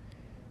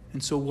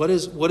 And so what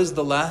is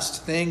the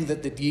last thing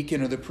that the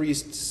deacon or the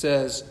priest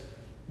says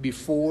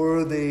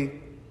before they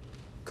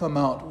come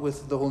out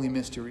with the holy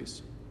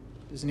mysteries?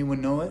 Does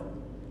anyone know it?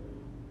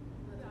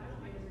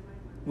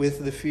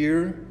 With the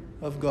fear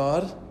of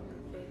God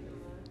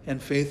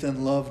and faith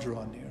and love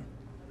draw near.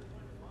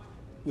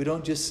 We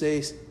don't just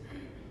say,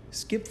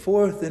 skip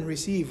forth and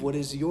receive what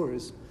is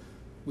yours.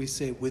 We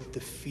say, with the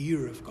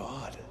fear of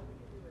God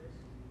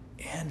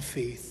and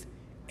faith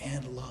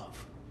and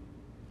love.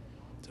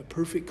 It's a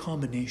perfect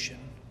combination.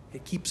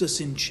 It keeps us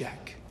in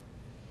check.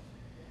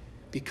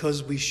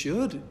 Because we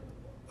should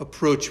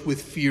approach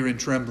with fear and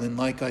trembling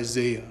like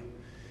Isaiah,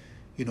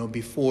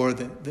 before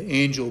the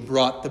angel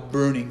brought the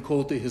burning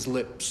coal to his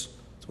lips.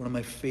 It's one of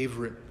my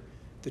favorite.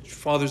 The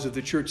fathers of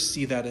the church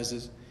see that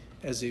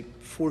as a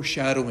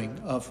foreshadowing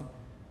of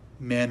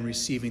man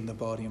receiving the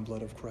body and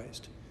blood of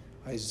Christ.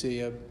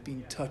 Isaiah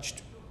being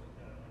touched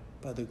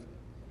by the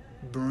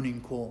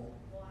burning coal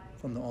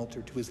from the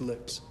altar to his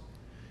lips.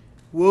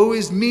 Woe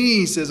is me,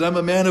 he says, I'm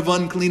a man of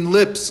unclean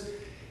lips.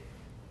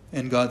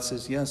 And God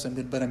says, yes,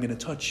 but I'm going to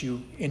touch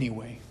you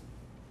anyway.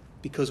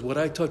 Because what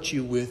I touch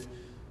you with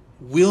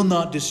will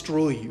not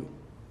destroy you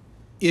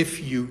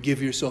if you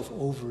give yourself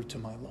over to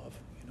my love.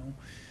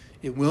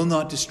 It will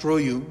not destroy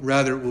you,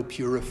 rather it will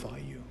purify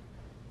you.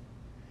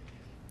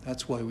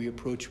 That's why we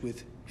approach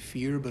with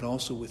fear, but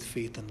also with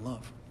faith and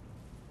love.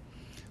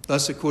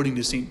 Thus, according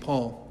to St.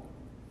 Paul,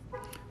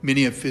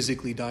 many have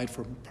physically died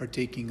for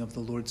partaking of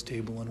the Lord's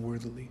table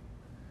unworthily.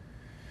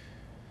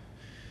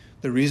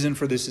 The reason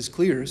for this is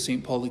clear.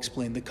 St. Paul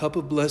explained, the cup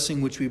of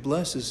blessing which we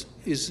bless is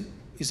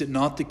it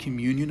not the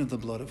communion of the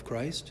blood of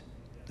Christ?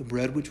 The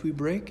bread which we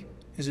break,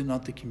 is it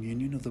not the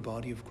communion of the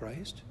body of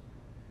Christ?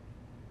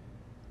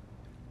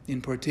 In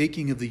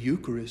partaking of the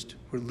Eucharist,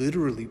 we're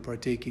literally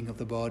partaking of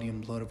the body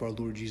and blood of our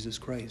Lord Jesus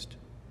Christ.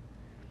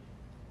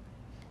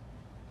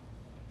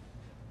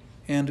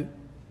 And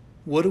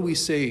what do we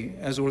say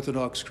as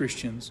Orthodox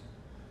Christians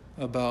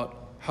about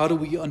how do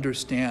we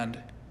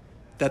understand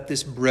that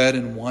this bread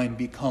and wine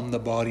become the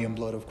body and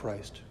blood of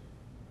Christ?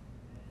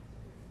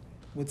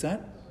 What's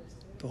that?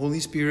 The Holy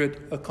Spirit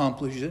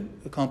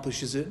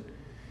accomplishes it.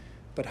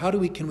 But how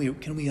can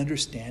we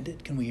understand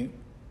it? Can we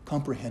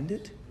comprehend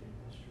it?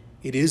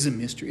 It is a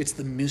mystery. It's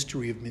the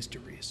mystery of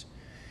mysteries.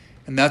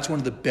 And that's one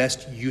of the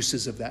best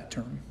uses of that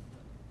term.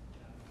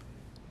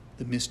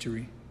 The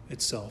mystery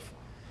itself.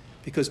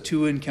 Because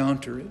to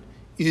encounter it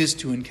is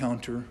to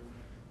encounter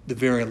the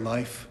very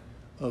life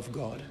of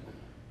God.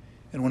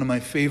 And one of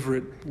my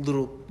favorite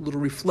little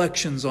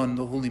reflections on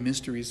the Holy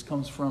Mysteries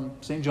comes from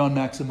St. John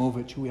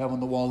Maximovich, who we have on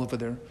the wall over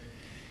there.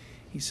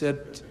 He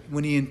said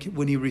when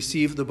he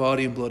received the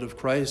body and blood of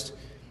Christ,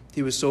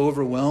 he was so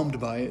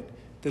overwhelmed by it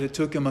that it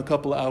took him a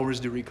couple hours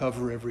to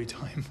recover every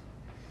time,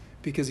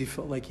 because he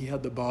felt like he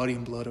had the body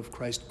and blood of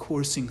Christ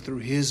coursing through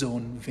his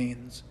own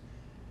veins.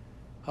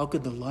 How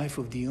could the life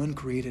of the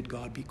uncreated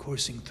God be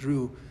coursing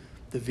through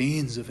the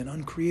veins of an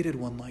uncreated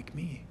one like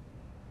me?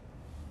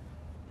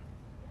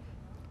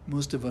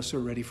 Most of us are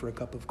ready for a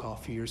cup of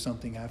coffee or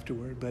something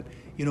afterward, but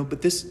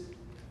this,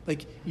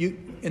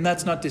 and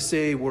that's not to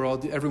say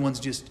everyone's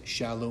just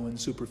shallow and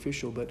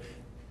superficial, but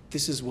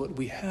this is what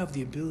we have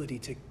the ability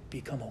to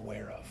become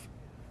aware of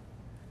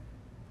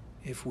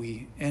if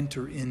we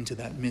enter into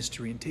that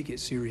mystery and take it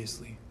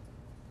seriously.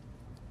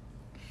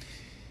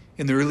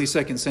 In the early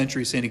 2nd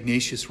century, St.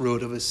 Ignatius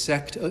wrote of a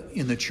sect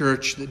in the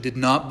church that did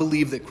not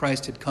believe that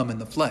Christ had come in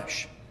the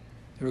flesh.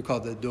 They were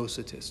called the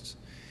Docetists.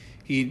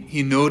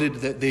 He noted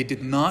that they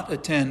did not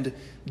attend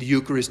the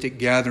Eucharistic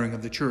gathering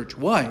of the church.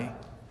 Why?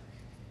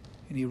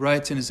 And he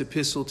writes in his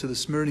epistle to the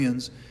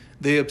Smyrnians,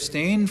 they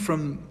abstain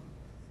from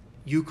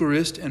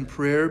Eucharist and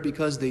prayer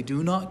because they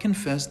do not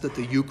confess that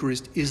the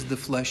Eucharist is the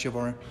flesh of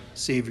our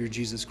Savior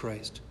Jesus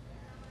Christ.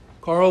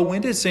 Carl,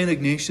 when did St.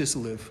 Ignatius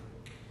live?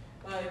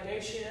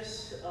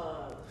 Ignatius,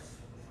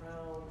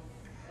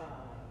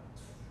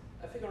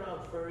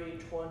 around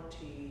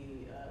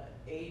 3020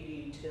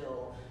 AD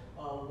till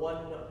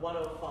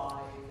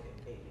 105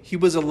 AD. He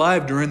was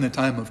alive during the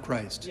time of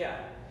Christ. Yeah.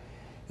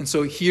 And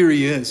so here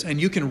he is.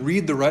 And you can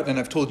read and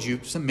I've told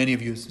you, many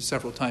of you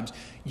several times,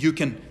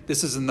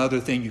 this is another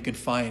thing you can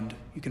find.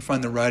 You can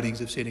find the writings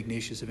of St.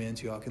 Ignatius of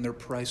Antioch, and they're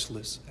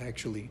priceless,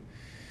 actually.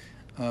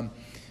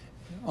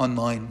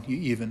 Online,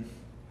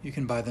 you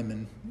can buy them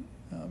in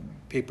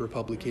paper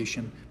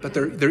publication, but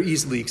they're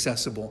easily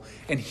accessible.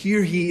 And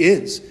here he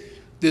is,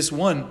 this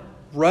one,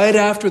 right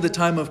after the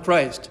time of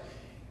Christ.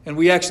 And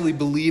we actually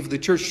believe, the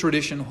church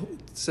tradition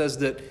says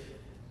that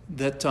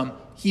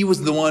he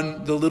was the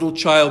little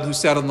child who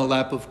sat on the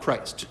lap of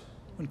Christ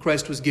when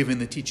Christ was giving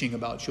the teaching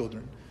about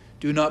children.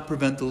 Do not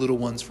prevent the little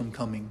ones from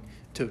coming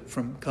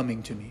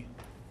to me.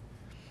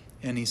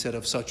 And he said,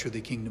 of such are the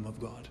kingdom of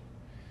God.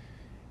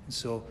 And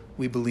so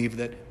we believe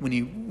that when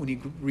he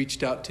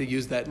reached out to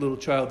use that little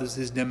child as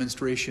his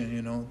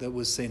demonstration, that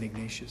was St.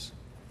 Ignatius.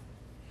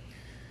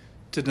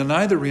 To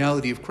deny the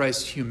reality of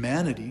Christ's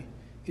humanity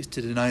is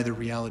to deny the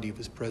reality of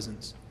his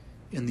presence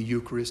in the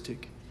Eucharist.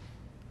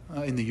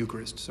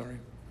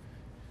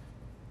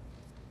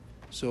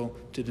 So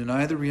to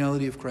deny the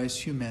reality of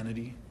Christ's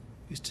humanity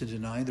is to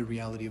deny the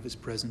reality of his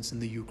presence in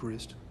the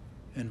Eucharist,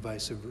 and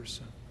vice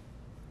versa.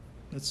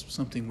 That's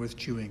something worth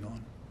chewing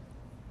on.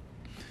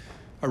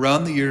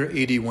 Around the year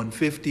AD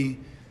 150,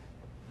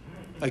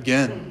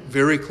 again,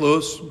 very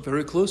close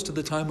to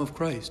the time of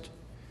Christ.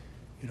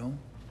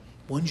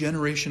 One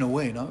generation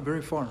away, not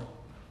very far.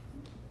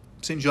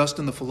 St.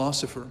 Justin the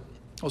philosopher,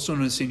 also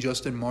known as St.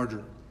 Justin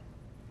Martyr,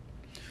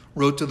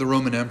 wrote to the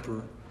Roman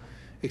emperor,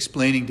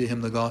 explaining to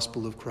him the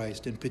gospel of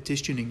Christ and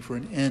petitioning for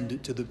an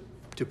end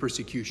to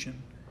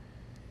persecution.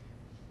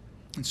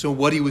 And so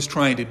what he was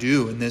trying to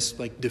do in this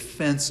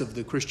defense of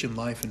the Christian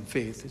life and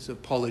faith, his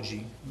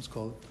apology, let's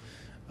call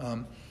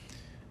it.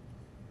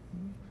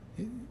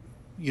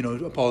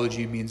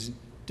 Apology means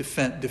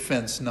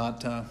defense,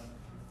 not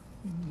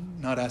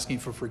asking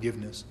for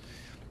forgiveness.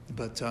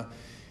 But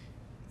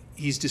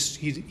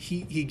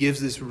he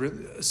gives this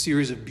a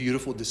series of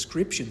beautiful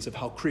descriptions of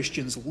how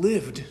Christians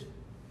lived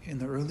in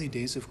the early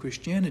days of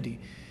Christianity.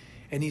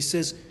 And he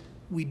says,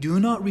 we do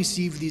not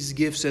receive these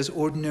gifts as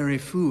ordinary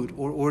food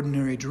or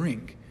ordinary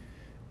drink,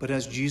 but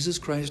as Jesus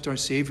Christ our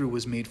Savior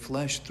was made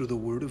flesh through the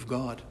Word of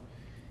God,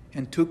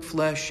 and took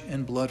flesh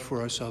and blood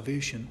for our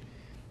salvation.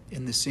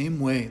 In the same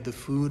way, the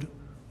food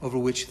over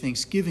which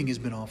thanksgiving has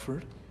been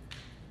offered,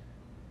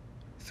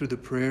 through the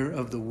prayer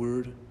of the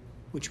Word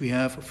which we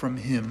have from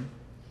Him,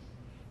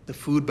 the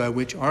food by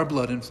which our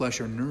blood and flesh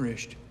are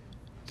nourished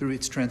through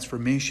its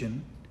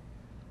transformation,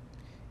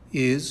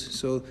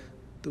 the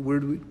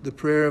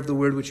prayer of the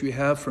Word which we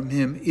have from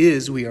Him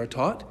is, we are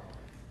taught,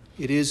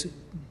 it is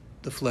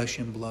the flesh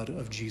and blood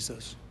of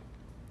Jesus,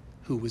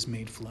 who was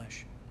made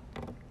flesh.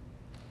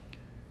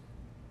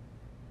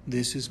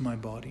 This is my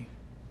body.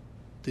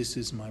 This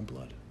is my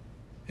blood.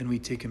 And we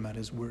take Him at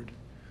His word.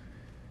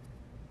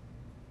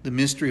 The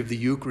mystery of the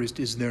Eucharist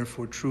is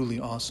therefore truly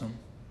awesome.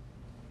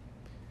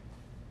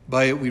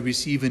 By it we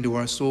receive into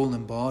our soul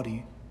and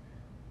body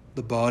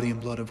the body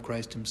and blood of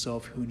Christ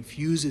Himself, who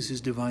infuses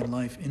His divine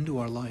life into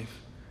our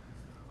life.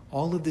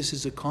 All of this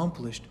is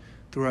accomplished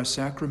through our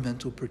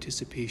sacramental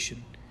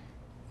participation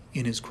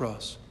in His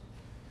cross.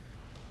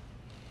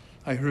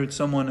 I heard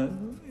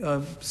someone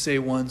say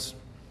once,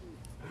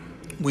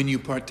 when you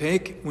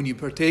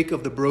partake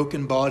of the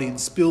broken body and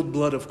spilled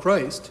blood of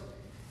Christ,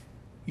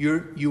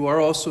 you are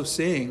also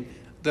saying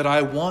that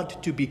I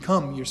want to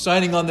become. You're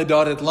signing on the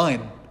dotted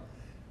line.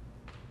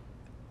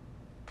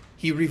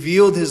 He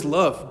revealed His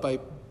love by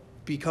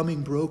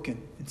becoming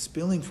broken and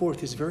spilling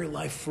forth His very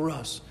life for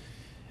us.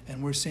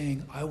 And we're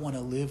saying, I want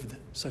to live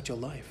such a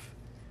life.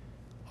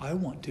 I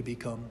want to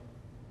become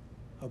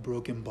a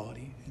broken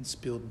body and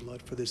spilled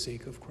blood for the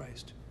sake of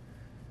Christ.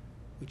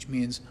 Which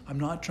means I'm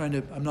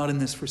not in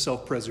this for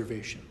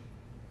self-preservation,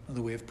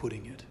 another way of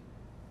putting it.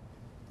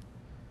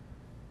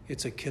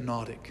 It's a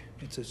kenotic.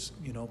 It's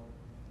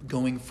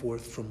going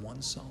forth from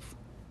oneself.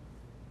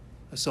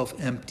 A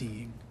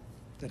self-emptying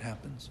that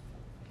happens.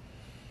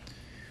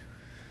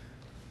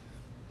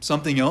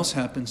 Something else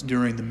happens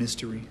during the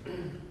mystery.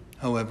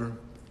 However,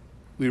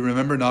 we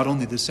remember not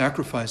only the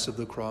sacrifice of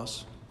the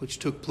cross, which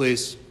took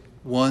place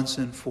once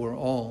and for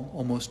all,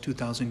 almost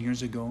 2,000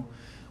 years ago,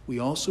 we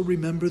also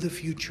remember the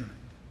future.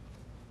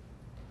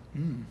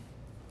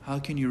 How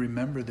can you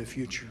remember the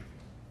future?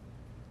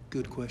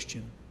 Good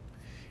question.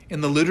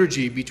 In the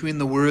liturgy, between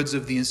the words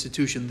of the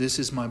institution, "This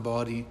is my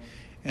body,"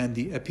 and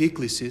the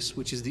epiklesis,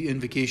 which is the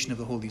invocation of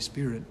the Holy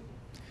Spirit,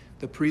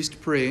 the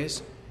priest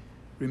prays,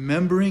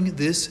 remembering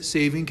this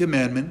saving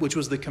commandment, which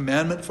was the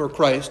commandment for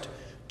Christ,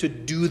 to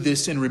do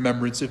this in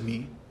remembrance of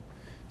me.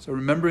 So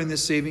remembering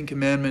this saving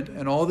commandment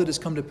and all that has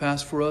come to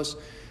pass for us,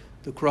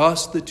 the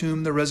cross, the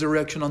tomb, the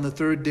resurrection on the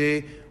third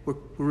day, we're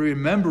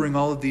remembering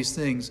all of these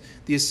things.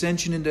 The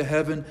ascension into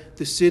heaven,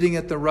 the sitting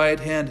at the right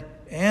hand,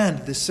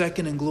 and the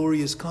second and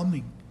glorious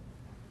coming.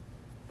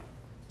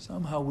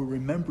 Somehow we're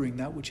remembering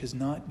that which has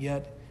not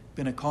yet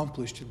been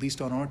accomplished, at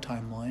least on our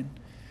timeline.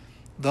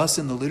 Thus,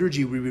 in the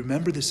liturgy, we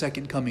remember the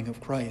second coming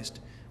of Christ,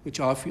 which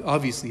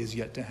obviously is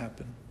yet to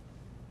happen.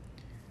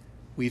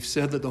 We've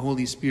said that the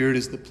Holy Spirit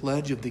is the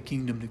pledge of the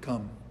kingdom to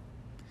come.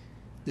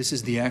 This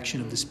is the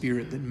action of the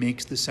Spirit that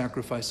makes the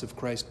sacrifice of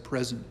Christ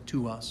present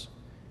to us,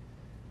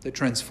 that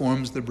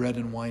transforms the bread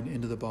and wine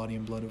into the body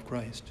and blood of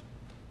Christ,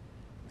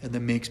 and that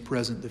makes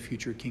present the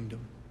future kingdom.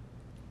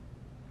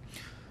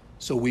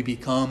 So we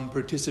become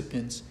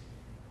participants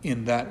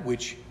in that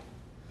which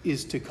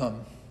is to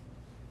come,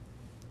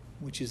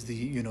 which is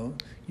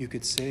you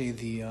could say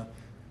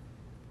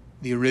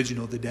the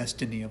original, the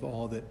destiny of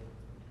all that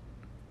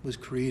was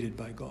created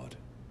by God.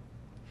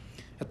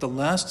 At the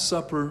Last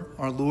Supper,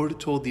 our Lord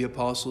told the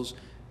apostles,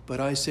 "But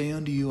I say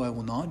unto you, I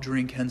will not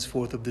drink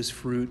henceforth of this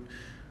fruit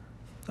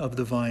of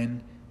the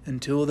vine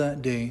until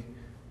that day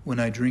when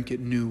I drink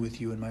it new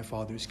with you in my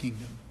Father's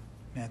kingdom."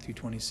 Matthew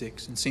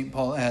 26. And St.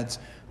 Paul adds,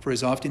 "For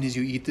as often as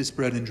you eat this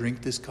bread and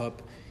drink this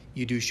cup,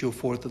 you do show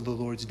forth the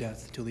Lord's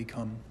death till he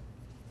come."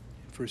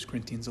 1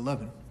 Corinthians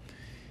 11.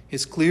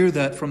 It's clear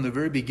that from the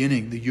very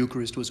beginning, the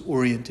Eucharist was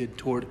oriented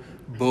toward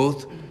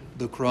both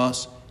the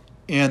cross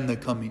and the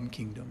coming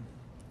kingdom.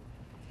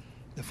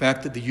 The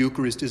fact that the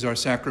Eucharist is our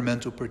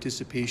sacramental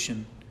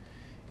participation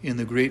in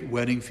the great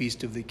wedding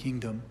feast of the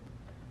kingdom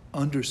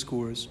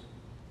underscores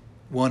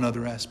one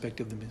other aspect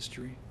of the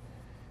mystery.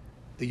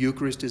 The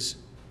Eucharist is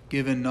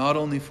given not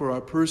only for our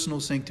personal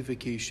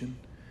sanctification,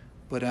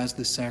 but as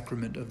the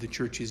sacrament of the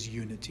Church's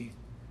unity.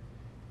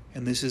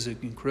 And this is an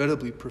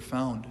incredibly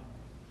profound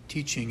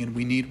teaching, and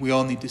we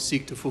all need to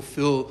seek to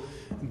fulfill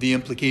the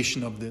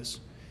implication of this.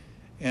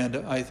 And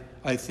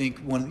I think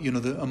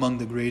among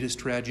the greatest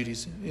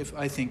tragedies,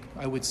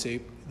 I would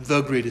say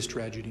the greatest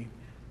tragedy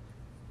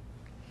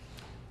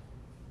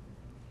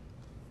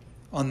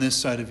on this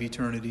side of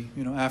eternity,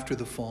 after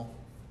the fall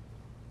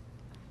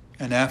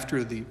and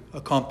after the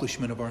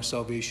accomplishment of our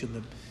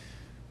salvation,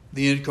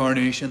 the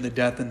incarnation, the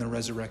death, and the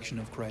resurrection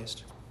of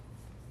Christ,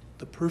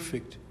 the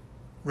perfect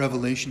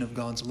revelation of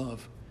God's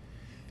love.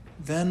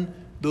 Then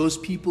those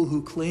people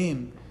who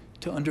claim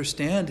to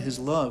understand his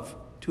love,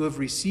 to have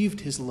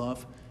received his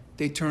love,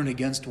 they turn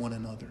against one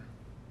another.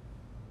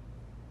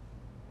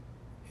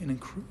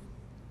 And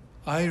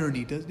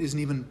irony doesn't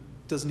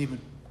even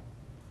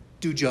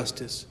do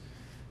justice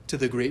to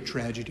the great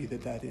tragedy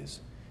that is.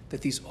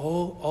 That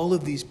all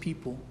of these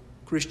people,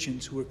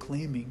 Christians who are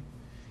claiming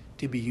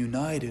to be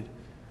united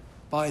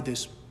by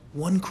this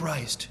one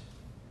Christ,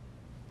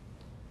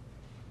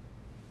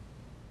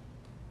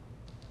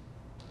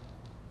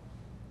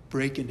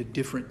 break into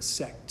different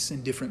sects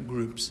and different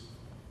groups.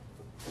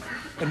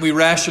 And we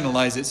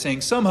rationalize it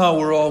saying somehow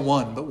we're all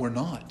one, but we're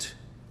not.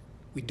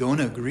 We don't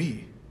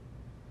agree.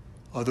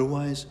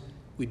 Otherwise,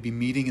 we'd be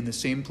meeting in the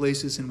same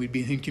places and we'd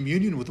be in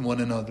communion with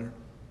one another.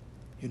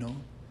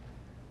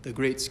 The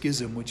great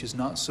schism, which is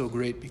not so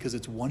great because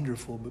it's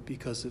wonderful, but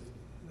because of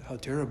how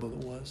terrible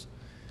it was,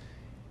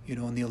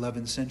 in the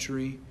 11th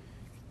century.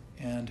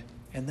 And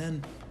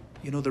then,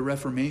 the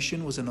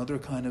Reformation was another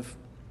kind of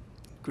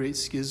great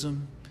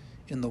schism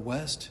in the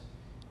West,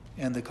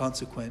 and the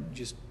consequent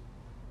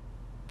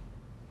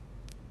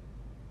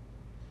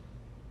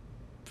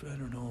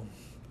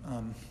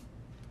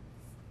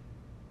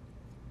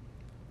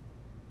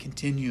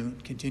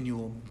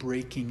continual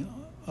breaking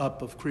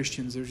up of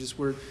Christians.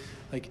 We're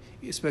like,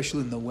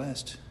 especially in the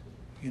West,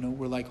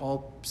 we're like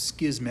all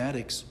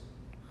schismatics.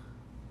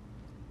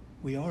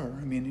 We are.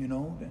 We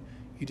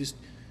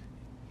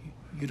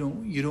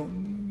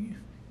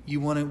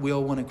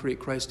all want to create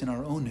Christ in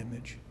our own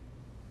image,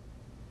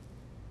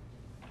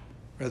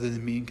 rather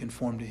than being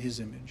conformed to his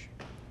image.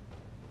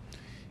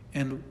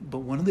 But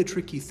one of the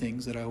tricky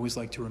things that I always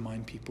like to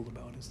remind people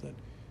about is that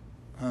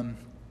a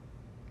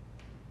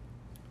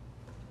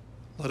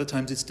lot of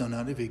times it's done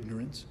out of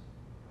ignorance.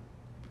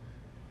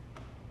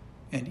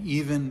 And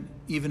even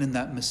in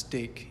that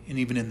mistake, and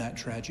even in that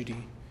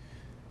tragedy,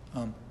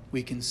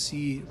 we can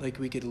see,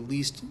 we could at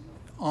least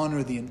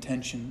honor the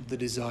intention, the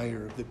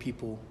desire of the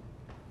people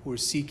who are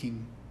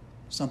seeking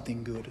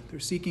something good. They're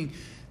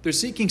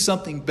seeking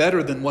something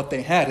better than what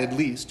they had, at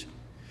least.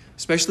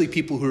 Especially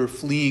people who are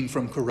fleeing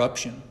from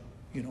corruption,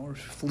 or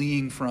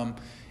fleeing from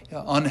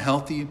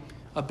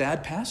a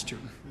bad pastor.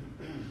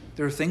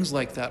 There are things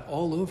like that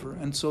all over.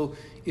 And so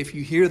if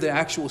you hear the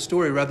actual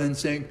story, rather than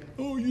saying,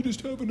 "Oh, you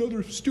just have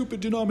another stupid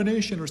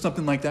denomination," or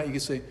something like that, you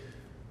can say,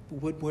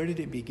 where did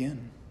it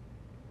begin?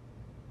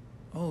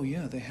 Oh,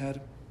 yeah, they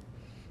had,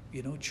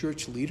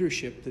 church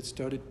leadership that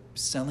started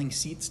selling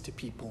seats to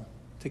people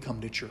to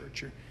come to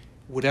church, or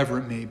whatever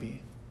it may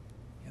be.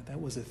 Yeah,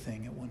 that was a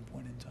thing at one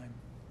point in time.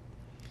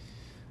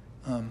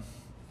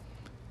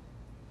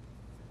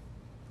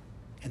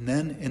 And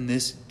then in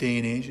this day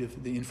and age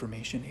of the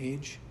information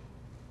age,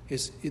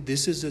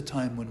 this is a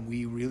time when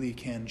we really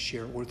can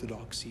share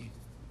orthodoxy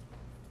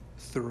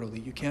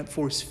thoroughly. You can't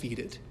force feed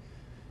it,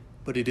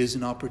 but it is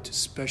an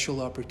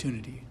special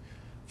opportunity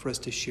for us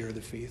to share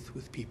the faith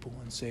with people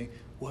and say,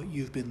 what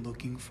you've been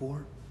looking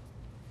for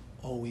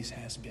always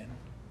has been.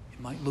 It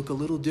might look a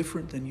little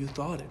different than you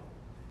thought it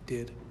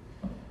did,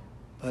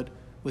 but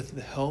with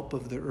the help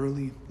of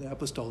the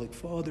apostolic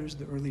fathers,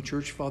 the early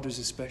church fathers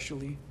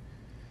especially,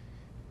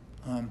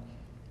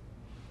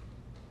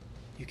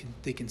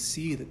 they can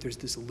see that there's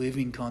this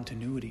living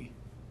continuity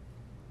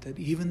that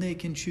even they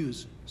can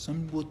choose.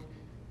 Some will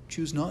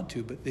choose not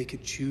to, but they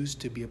could choose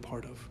to be a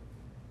part of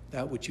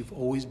that which you've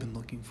always been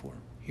looking for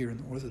here in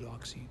the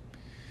Orthodoxy.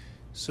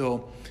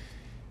 So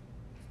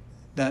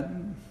that,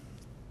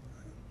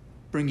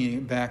 bringing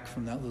it back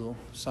from that little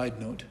side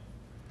note.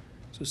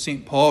 So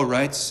St. Paul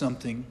writes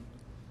something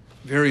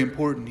very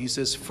important. He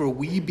says, "For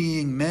we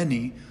being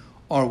many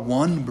are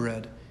one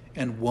bread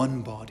and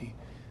one body,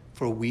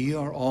 for we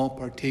are all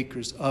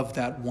partakers of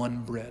that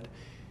one bread."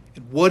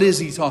 And what is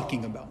he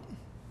talking about?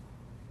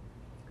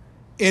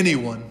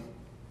 Anyone,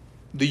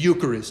 the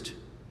Eucharist,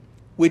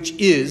 which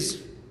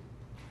is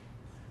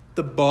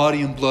the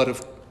body and blood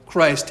of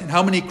Christ. And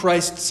how many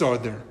Christs are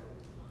there?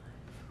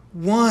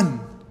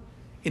 One.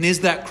 And is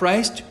that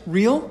Christ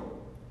real?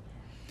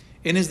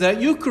 And is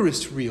that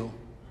Eucharist real?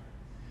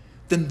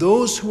 Then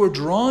those who are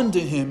drawn to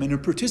him and who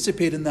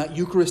participate in that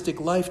Eucharistic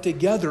life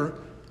together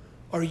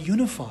are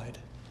unified,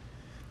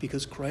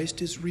 because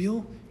Christ is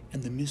real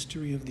and the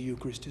mystery of the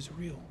Eucharist is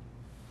real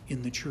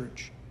in the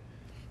church.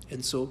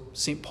 And so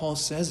St. Paul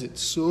says it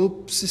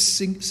so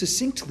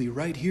succinctly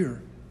right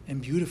here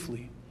and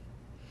beautifully.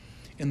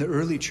 In the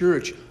early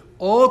church,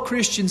 all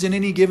Christians in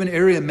any given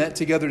area met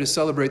together to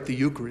celebrate the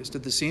Eucharist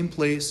at the same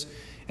place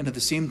and at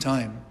the same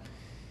time.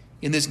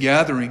 In this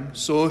gathering,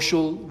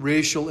 social,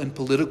 racial, and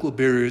political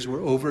barriers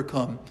were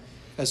overcome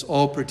as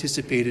all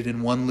participated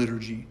in one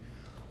liturgy,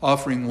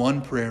 offering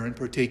one prayer and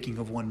partaking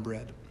of one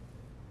bread.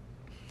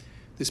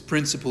 This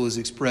principle is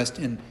expressed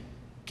in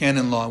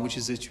canon law, which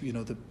is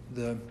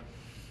the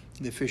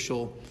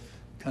official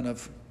kind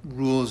of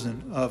rules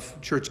of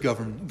church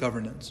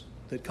governance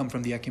that come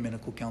from the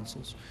ecumenical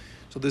councils.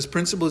 So this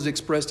principle is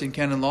expressed in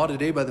canon law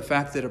today by the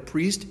fact that a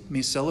priest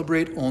may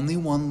celebrate only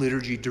one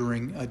liturgy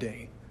during a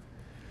day.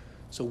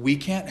 So I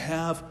can't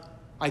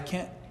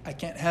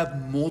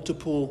have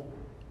multiple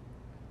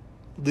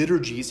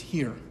liturgies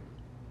here.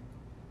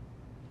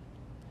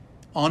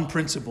 On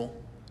principle,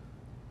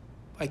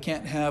 I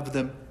can't have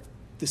the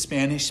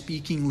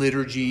Spanish-speaking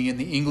liturgy and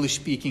the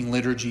English-speaking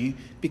liturgy,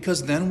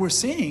 because then we're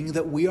saying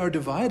that we are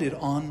divided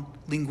on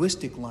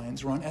linguistic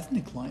lines or on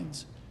ethnic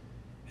lines.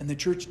 And the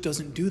church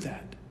doesn't do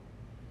that.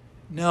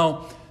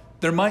 Now,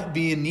 there might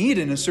be a need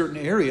in a certain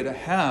area to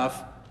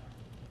have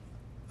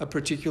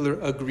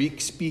a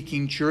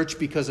Greek-speaking church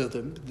because of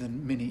the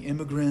many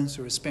immigrants,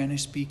 or a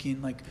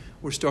Spanish-speaking. Like,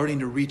 we're starting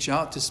to reach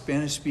out to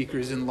Spanish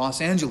speakers in Los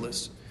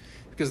Angeles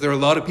because there are a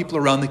lot of people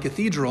around the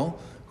cathedral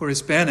who are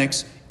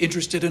Hispanics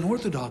interested in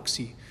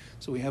Orthodoxy.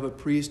 So we have a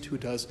priest who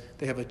does,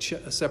 they have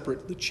a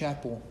separate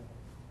chapel.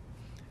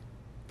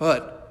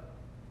 But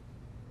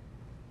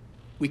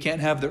we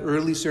can't have the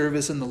early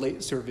service and the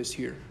late service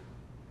here,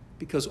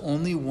 because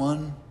only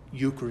one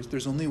Eucharist,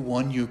 there's only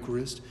one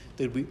Eucharist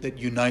that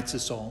unites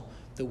us all,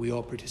 that we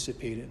all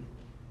participate in.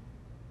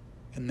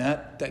 And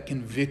that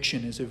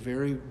conviction is a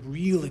very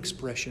real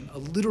expression, a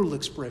literal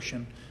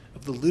expression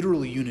of the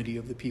literal unity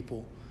of the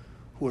people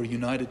who are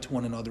united to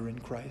one another in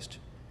Christ.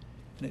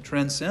 And it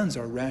transcends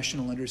our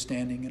rational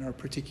understanding and our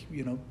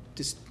particular,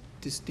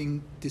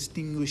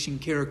 distinguishing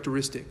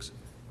characteristics,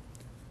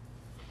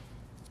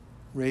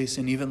 race,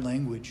 and even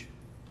language.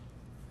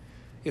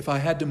 If I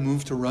had to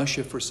move to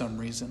Russia for some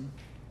reason,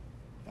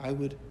 I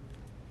would,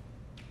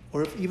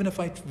 or even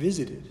if I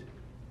visited,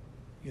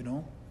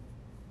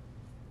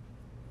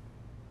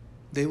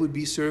 they would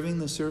be serving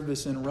the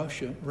service in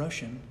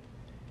Russian,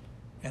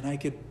 and I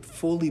could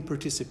fully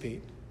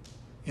participate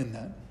in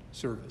that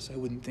service. I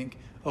wouldn't think,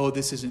 oh,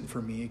 this isn't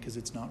for me because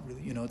it's not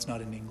really, it's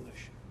not in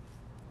English.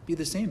 Be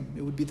the same.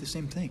 It would be the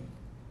same thing.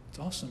 It's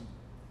awesome.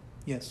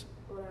 Yes?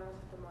 When I was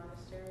at the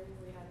monastery,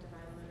 we had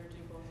Divine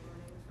Liturgy both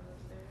mornings I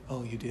was there.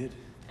 Oh, you did?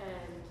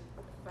 And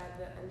by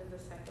the end of the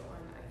second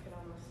one, I could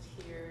almost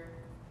hear,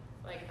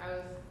 I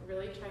was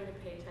really trying to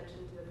pay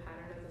attention to the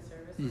pattern of the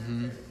service.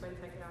 Mm-hmm. And at certain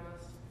points, I could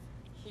almost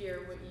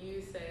hear what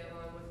you say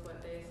along with what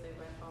they say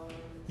by following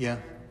the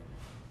Yeah. pattern.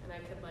 And I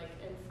could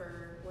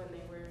infer when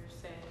they were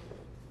saying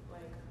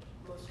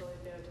Most Holy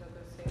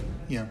Theotokos saying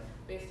that, Yeah.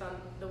 based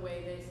on the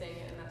way they sang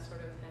it and that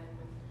sort of thing.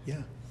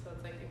 Yeah. So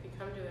it's if you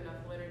come to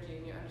enough liturgy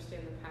and you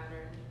understand the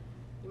pattern,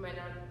 you might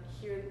not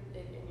hear it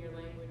in your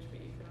language, but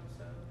you can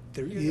also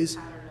There hear is,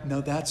 the pattern of now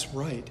it. that's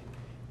right,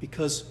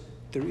 because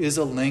there is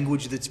a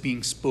language that's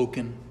being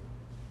spoken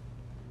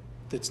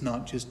that's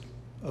not just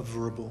a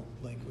verbal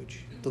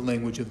language, the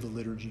language of the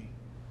liturgy,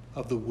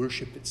 of the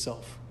worship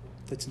itself,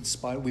 that's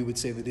inspired, we would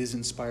say that is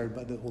inspired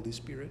by the Holy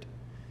Spirit.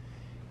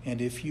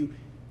 And if you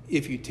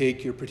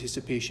take your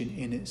participation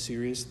in it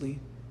seriously,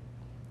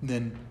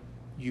 then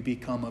you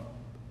become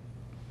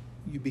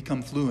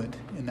fluent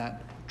in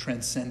that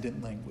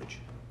transcendent language,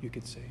 you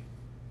could say.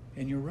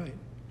 And you're right.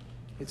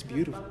 It's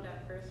beautiful. I loved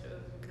at first, it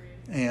was weird.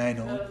 Yeah, I I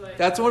know. was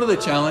That's one of the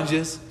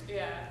challenges.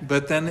 Yeah.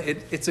 But then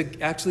it's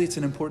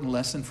an important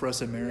lesson for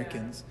us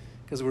Americans,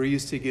 because we're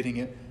used to getting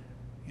it,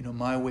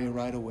 my way,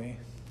 right away.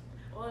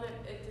 Well, and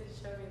it did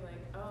show me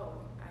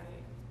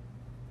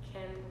I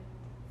can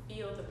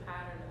feel the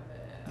pattern of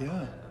it.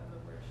 Yeah. Of the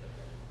worship.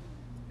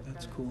 And the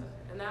That's presence cool. of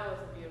it. And that was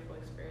a beautiful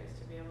experience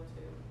to be able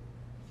to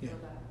feel Yeah.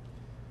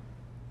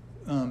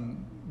 that.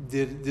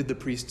 did the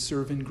priest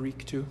serve in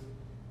Greek too?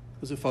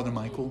 Was it Father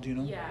Michael, do you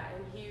know? Yeah,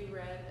 and he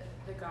read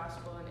the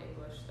gospel in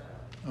English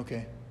though.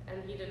 Okay.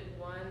 And he did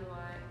one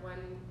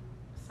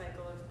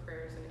cycle of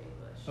prayers in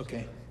English.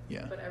 Okay. Too.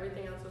 Yeah. But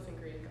everything else was in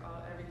Greek.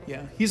 Everything.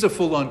 Yeah. He's a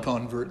full-on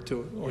convert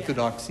to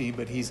Orthodoxy,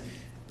 but he's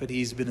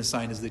been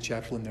assigned as the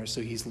chaplain there,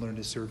 so he's learned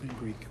to serve in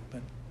Greek.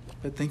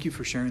 But thank you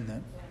for sharing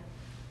that.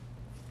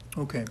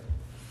 Yeah. Okay.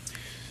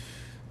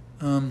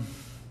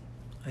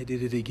 I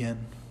did it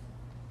again.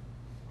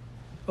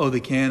 Oh, the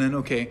canon.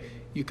 Okay.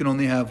 You can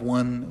only have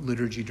one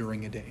liturgy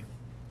during a day.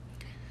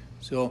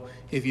 So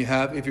if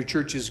your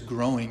church is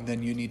growing,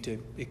 then you need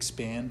to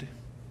expand,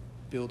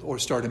 build, or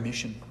start a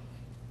mission.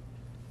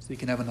 So you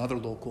can have another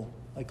local,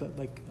 like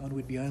on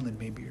Whidbey Island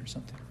maybe or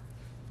something.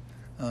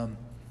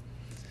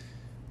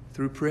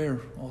 Through prayer,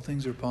 all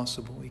things are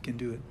possible. We can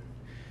do it.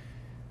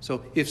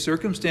 So if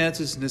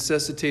circumstances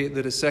necessitate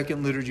that a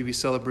second liturgy be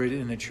celebrated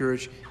in a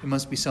church, it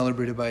must be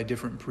celebrated by a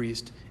different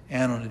priest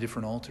and on a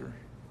different altar.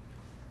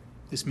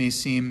 This may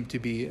seem to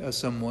be a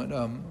somewhat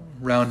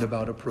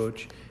roundabout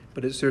approach,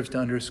 but it serves to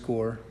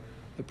underscore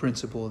the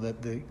principle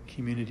that the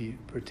community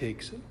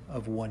partakes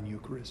of one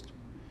Eucharist.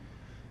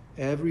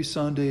 Every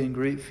Sunday and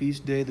great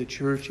feast day, the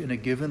church in a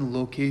given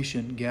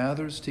location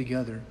gathers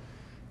together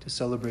to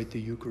celebrate the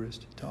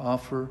Eucharist, to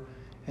offer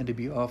and to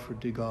be offered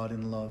to God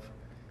in love,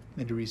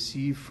 and to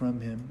receive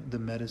from Him the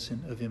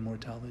medicine of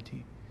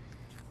immortality.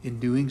 In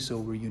doing so,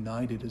 we're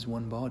united as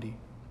one body.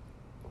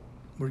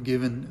 We're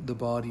given the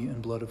body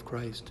and blood of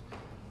Christ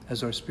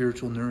as our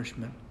spiritual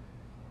nourishment,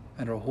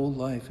 and our whole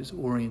life is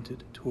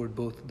oriented toward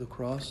both the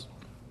cross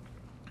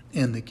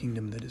and the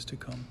kingdom that is to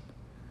come.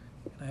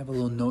 And I have a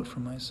little note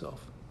for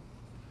myself.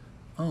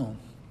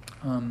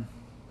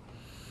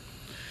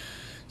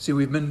 See,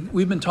 we've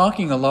been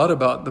talking a lot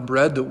about the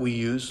bread that we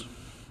use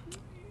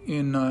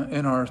in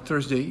our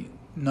Thursday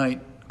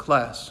night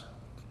class,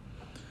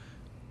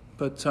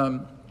 but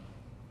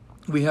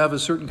we have a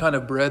certain kind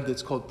of bread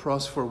that's called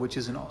prosphor, which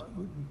is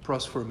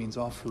prosphor means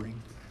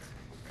offering.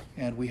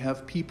 And we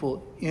have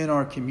people in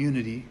our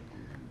community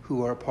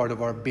who are part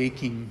of our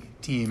baking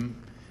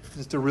team.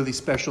 It's a really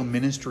special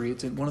ministry.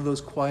 It's one of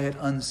those quiet,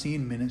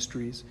 unseen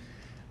ministries.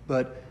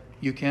 But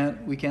we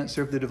can't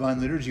serve the Divine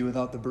Liturgy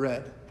without the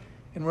bread.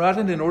 And we're not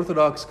in an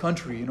Orthodox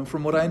country.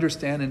 From what I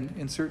understand,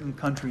 in certain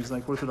countries,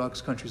 like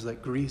Orthodox countries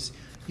like Greece,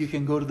 you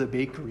can go to the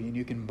bakery and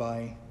you can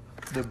buy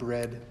the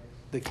bread,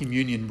 the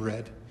communion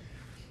bread.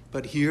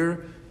 But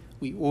here,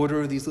 we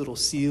order these little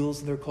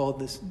seals. They're called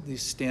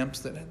these stamps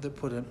that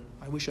put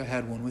I wish I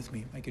had one with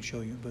me. I could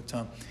show you. But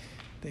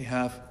they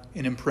have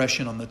an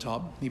impression on the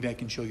top. Maybe I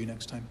can show you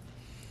next time.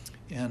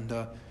 And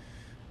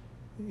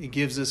it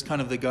gives us kind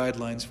of the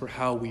guidelines for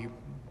how we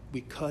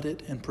cut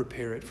it and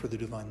prepare it for the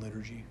Divine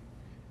Liturgy.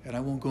 And I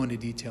won't go into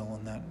detail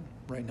on that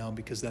right now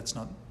because that's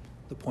not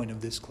the point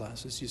of this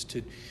class. It's just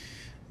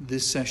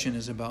this session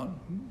is about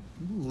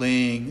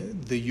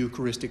laying the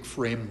Eucharistic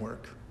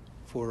framework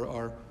for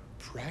our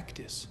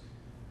practice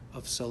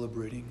of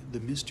celebrating the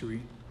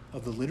mystery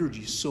of the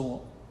liturgy,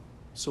 so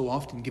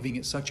often giving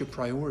it such a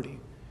priority.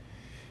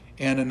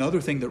 And another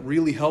thing that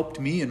really helped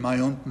me in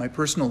my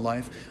personal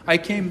life, I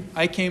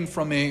came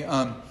from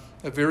a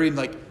very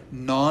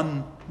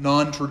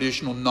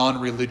non-traditional,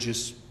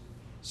 non-religious,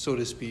 so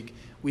to speak.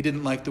 We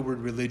didn't like the word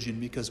religion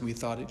because we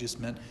thought it just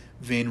meant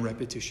vain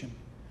repetition.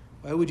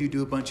 Why would you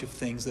do a bunch of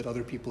things that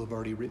other people have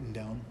already written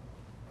down?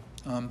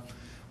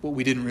 What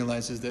we didn't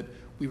realize is that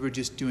we were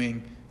just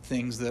doing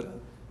things that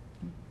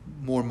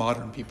more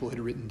modern people had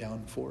written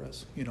down for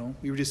us.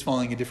 We were just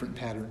following a different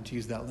pattern, to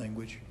use that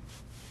language.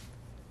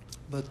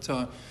 But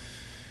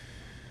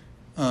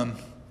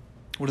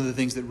one of the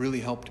things that really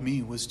helped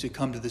me was to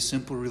come to the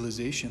simple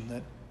realization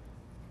that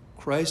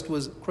Christ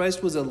was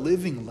a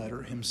living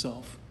letter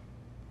himself.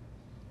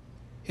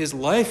 His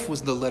life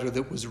was the letter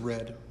that was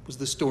read, was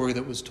the story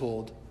that was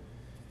told.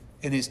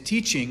 And his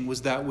teaching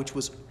was that which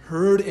was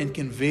heard and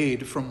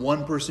conveyed from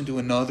one person to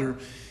another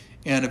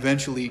and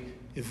eventually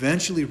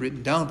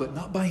written down, but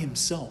not by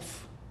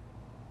himself.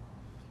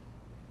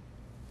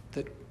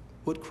 That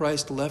what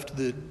Christ left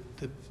the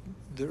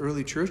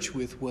early church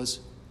with was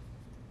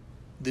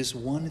this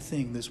one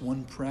thing, this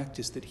one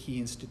practice that he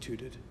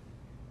instituted.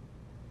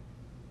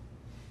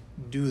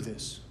 Do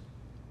this,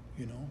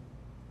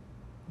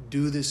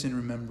 Do this in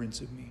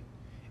remembrance of me.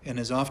 And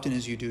as often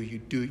as you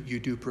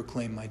do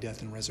proclaim my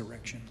death and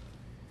resurrection.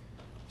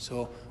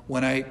 So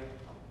when I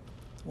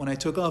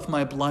took off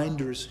my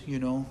blinders,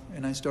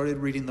 and I started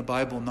reading the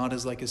Bible not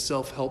as like a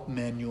self-help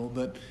manual,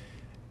 but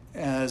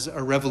as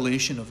a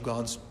revelation of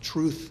God's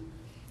truth,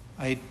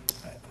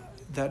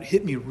 that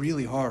hit me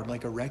really hard,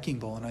 like a wrecking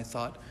ball. And I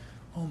thought,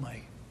 oh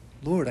my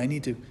Lord, I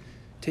need to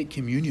take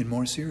communion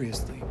more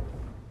seriously.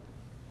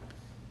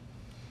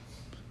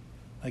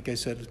 Like I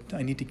said,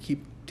 I need to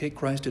take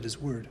Christ at his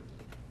word.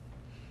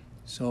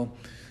 So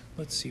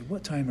let's see,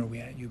 what time are we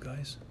at, you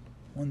guys?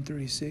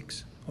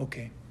 1:36?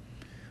 Okay.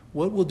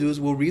 What we'll do is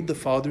we'll read the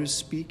Fathers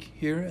speak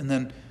here, and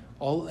then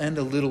I'll end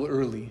a little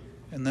early.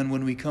 And then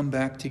when we come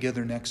back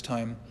together next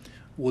time,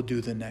 we'll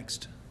do the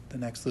next the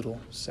next little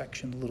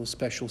section, the little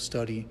special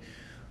study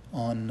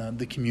on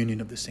the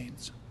communion of the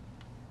saints.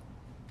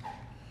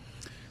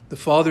 The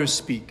fathers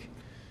speak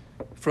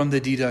from the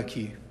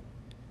Didache.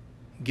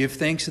 Give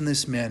thanks in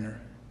this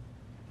manner,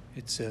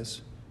 it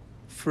says.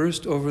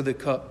 First, over the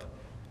cup,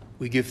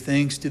 we give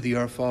thanks to thee,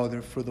 our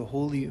Father, for the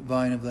holy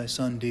vine of thy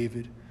Son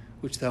David,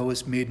 which thou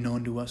hast made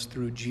known to us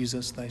through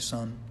Jesus thy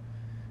Son.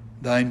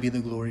 Thine be the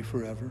glory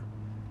forever.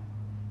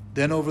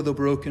 Then over the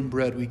broken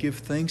bread, we give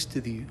thanks to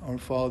thee, our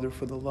Father,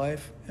 for the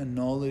life and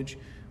knowledge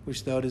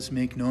which thou didst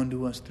make known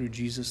to us through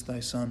Jesus thy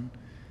Son.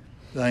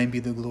 Thine be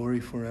the glory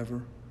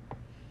forever.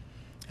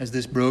 As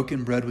this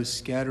broken bread was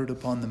scattered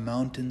upon the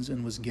mountains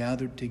and was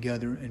gathered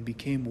together and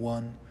became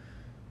one,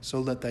 so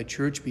let thy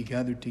church be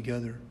gathered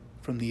together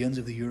from the ends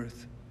of the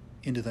earth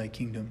into thy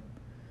kingdom.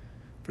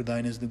 For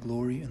thine is the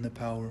glory and the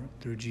power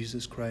through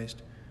Jesus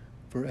Christ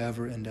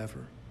forever and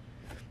ever.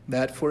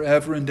 That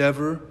forever and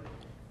ever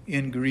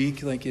in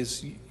Greek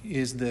is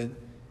the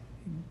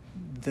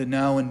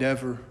now and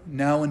ever.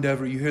 Now and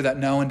ever. You hear that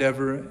now and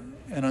ever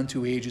and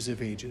unto ages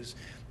of ages.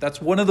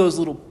 That's one of those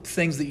little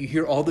things that you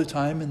hear all the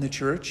time in the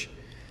church.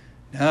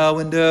 Now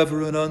and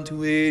ever and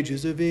unto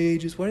ages of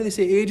ages. Why do they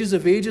say ages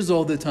of ages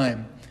all the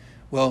time?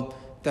 Well,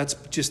 that's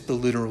just the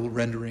literal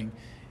rendering.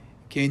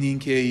 Kenin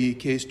kei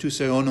kes tu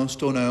seonos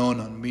to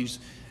naonon means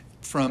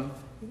from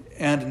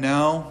and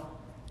now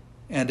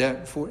and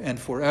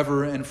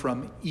forever and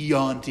from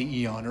eon to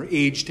eon or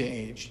age to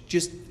age.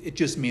 It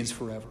just means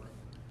forever.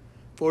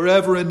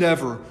 Forever and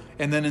ever.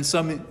 And then in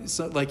some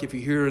like if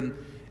you hear in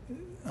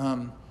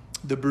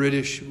the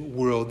British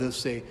world, they'll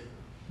say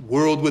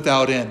world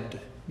without end.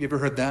 You ever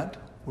heard that?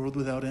 World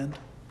without end?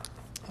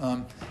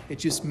 It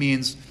just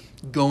means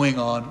going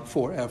on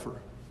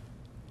forever.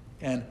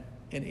 And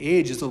an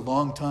age is a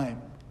long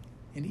time.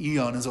 An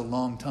eon is a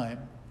long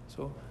time.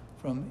 So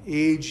from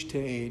age to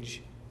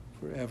age,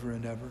 forever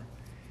and ever.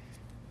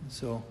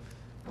 So,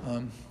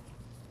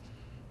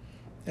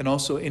 and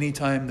also any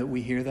time that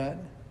we hear that,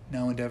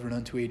 now and ever and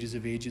unto ages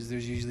of ages,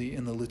 there's usually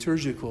in the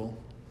liturgical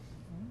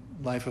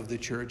life of the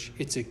church,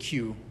 it's a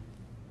cue.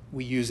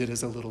 We use it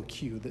as a little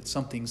cue that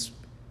something's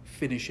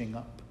finishing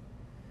up.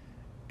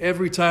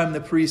 Every time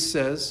the priest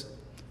says,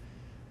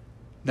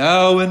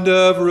 now and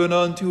ever and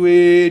unto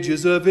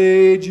ages of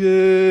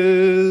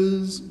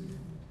ages.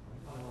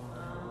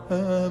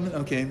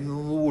 Okay,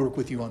 we'll work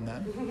with you on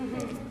that.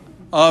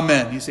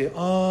 Amen. You say,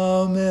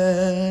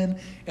 Amen.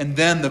 And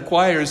then the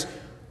choir's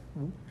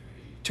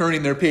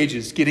turning their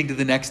pages, getting to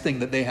the next thing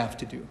that they have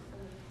to do.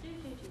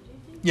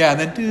 Yeah, and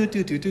then do,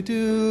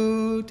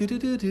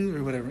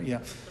 or whatever.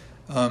 Yeah.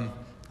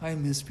 I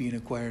miss being a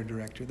choir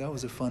director. That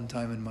was a fun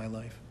time in my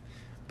life.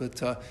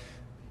 But,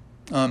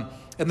 and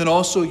then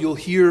also you'll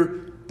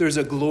hear there's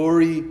a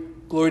glory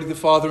to the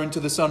Father and to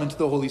the Son and to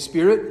the Holy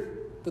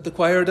Spirit that the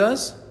choir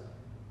does.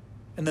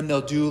 And then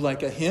they'll do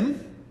like a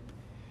hymn.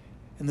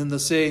 And then they'll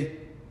say,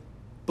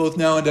 both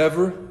now and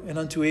ever and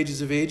unto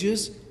ages of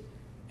ages.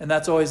 And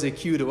that's always a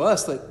cue to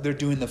us that they're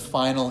doing the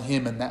final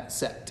hymn in that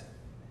set.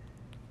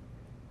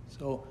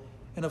 So,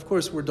 and of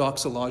course we're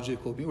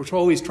doxological. We're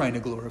always trying to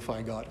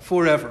glorify God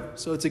forever.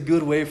 So it's a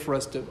good way for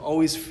us to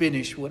always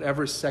finish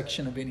whatever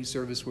section of any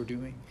service we're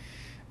doing.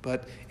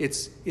 But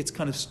it's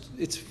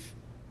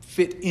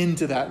fit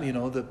into that,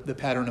 the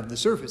pattern of the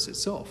service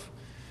itself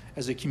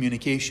as a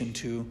communication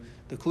to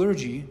the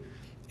clergy.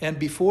 And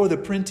before the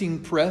printing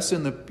press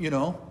and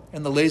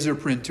the laser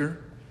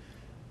printer,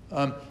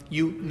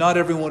 not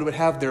everyone would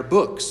have their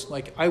books.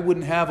 Like I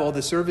wouldn't have all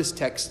the service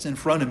texts in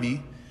front of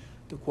me.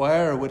 The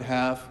choir would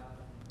have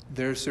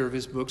their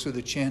service books, or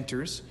the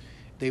chanters.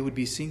 They would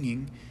be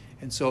singing.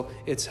 And so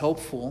it's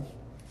helpful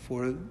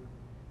and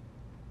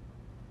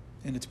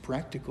it's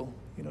practical,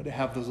 to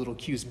have those little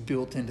cues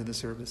built into the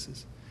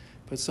services.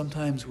 But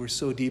sometimes we're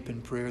so deep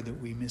in prayer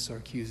that we miss our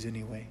cues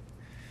anyway.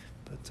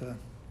 But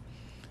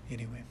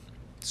anyway.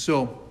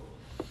 So,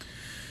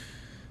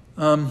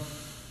 the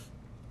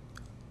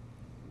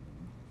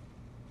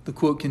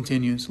quote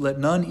continues, let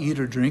none eat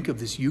or drink of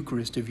this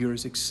Eucharist of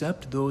yours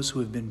except those who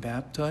have been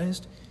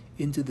baptized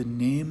into the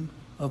name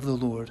of the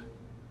Lord.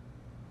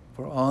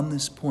 For on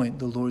this point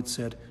the Lord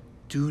said,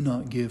 do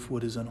not give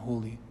what is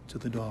unholy to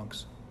the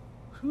dogs.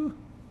 Whew,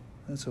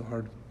 that's a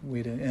hard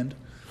way to end.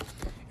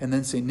 And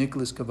then St.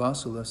 Nicholas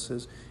Cavasulas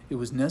says, it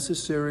was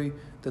necessary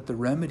that the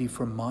remedy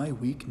for my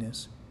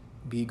weakness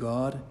be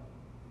God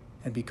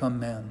and become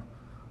man.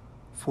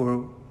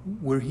 For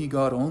were he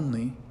God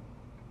only,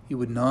 he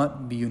would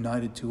not be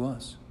united to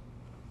us.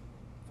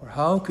 For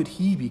how could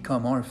he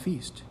become our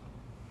feast?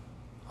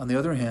 On the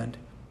other hand,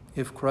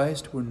 if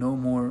Christ were no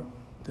more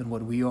than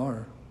what we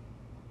are,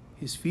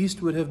 his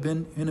feast would have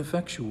been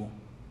ineffectual.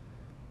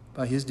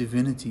 By his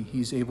divinity,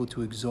 he is able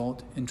to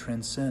exalt and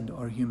transcend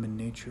our human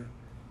nature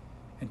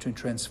and to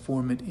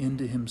transform it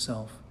into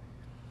himself.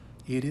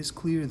 It is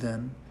clear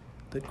then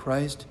that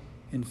Christ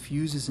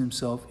infuses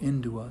himself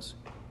into us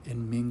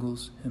and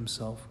mingles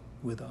himself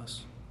with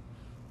us.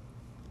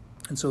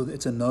 And so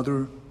it's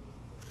another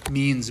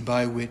means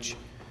by which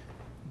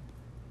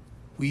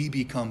we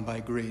become by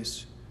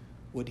grace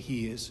what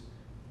he is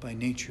by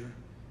nature.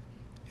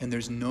 And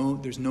there's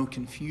no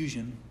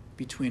confusion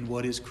between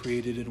what is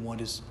created and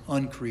what is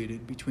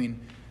uncreated,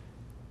 between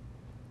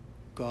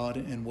God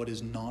and what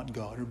is not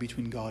God, or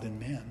between God and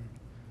man.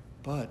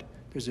 But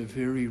there's a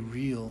very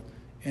real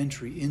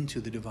entry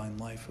into the divine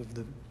life of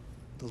the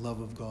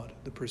love of God,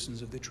 the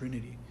persons of the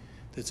Trinity,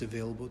 that's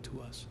available to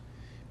us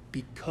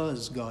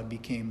because God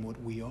became what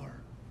we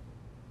are.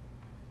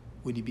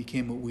 When he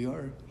became what we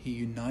are, he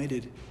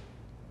united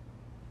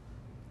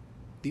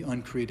the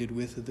uncreated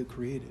with the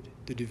created,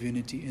 the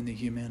divinity and the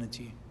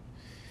humanity,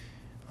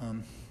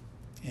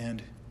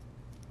 and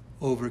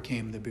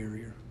overcame the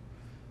barrier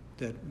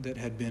that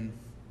had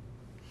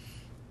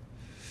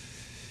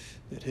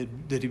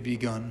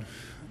begun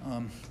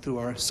through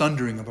our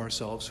sundering of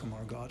ourselves from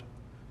our God,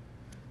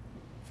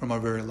 from our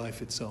very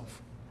life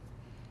itself.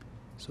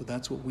 So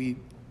that's what we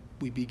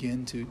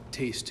begin to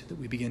taste, that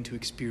we begin to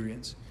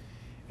experience.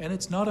 And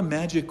it's not a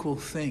magical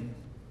thing.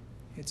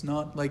 It's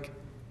not like,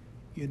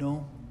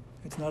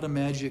 it's not a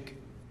magic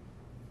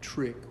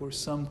trick or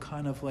some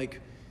kind of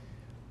like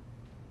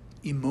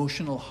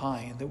emotional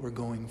high that we're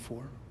going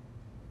for.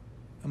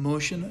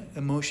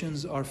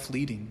 Emotions are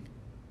fleeting.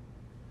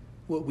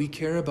 What we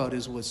care about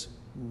is what's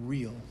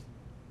real.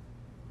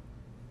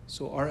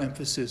 So our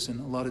emphasis, and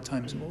a lot of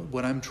times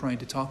what I'm trying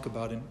to talk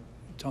about in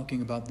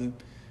talking about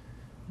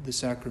the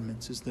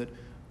sacraments, is that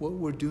what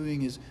we're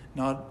doing is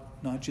not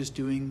just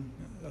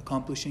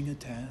accomplishing a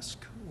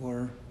task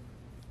or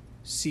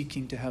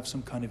seeking to have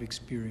some kind of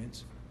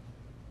experience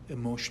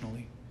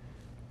emotionally,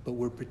 but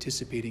we're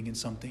participating in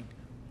something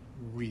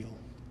real.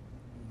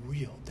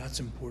 Real, that's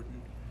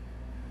important.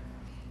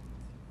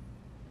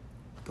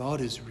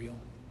 God is real.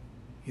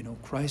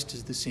 Christ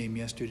is the same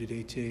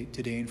yesterday,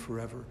 today, and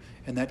forever.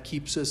 And that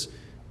keeps us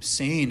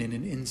sane in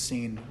an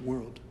insane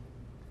world.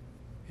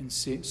 And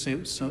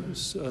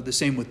the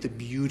same with the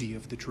beauty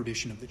of the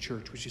tradition of the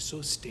church, which is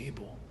so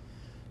stable,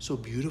 so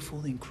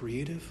beautiful and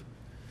creative,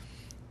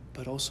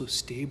 but also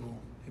stable.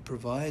 It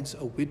provides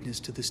a witness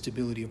to the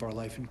stability of our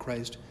life in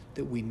Christ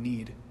that we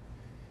need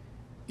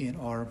in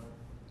our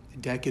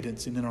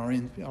decadence and in our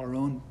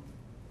own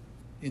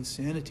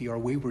insanity, our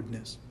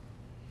waywardness.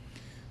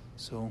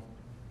 So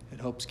it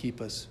helps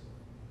keep us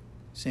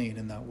sane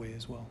in that way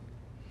as well.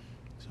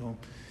 So,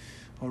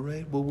 all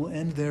right, well, we'll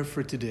end there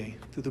for today.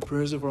 Through the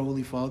prayers of our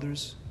Holy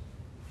Fathers,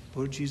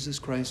 Lord Jesus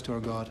Christ, our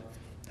God,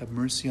 have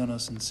mercy on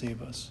us and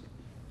save us.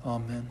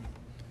 Amen.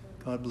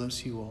 God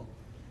bless you all.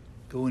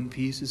 Go in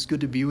peace. It's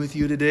good to be with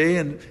you today,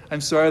 and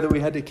I'm sorry that we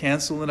had to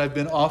cancel, and I've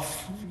been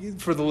off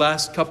for the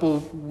last couple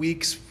of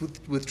weeks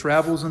with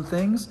travels and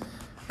things.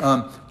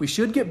 We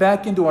should get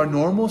back into our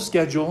normal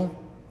schedule,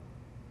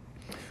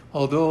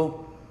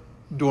 although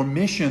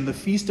Dormition, the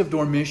Feast of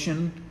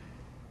Dormition,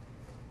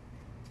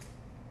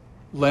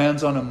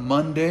 lands on a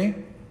Monday,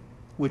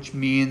 which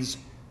means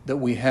that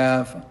we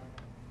have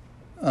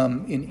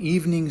an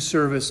evening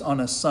service on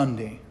a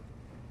Sunday,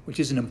 which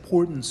is an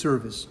important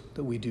service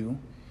that we do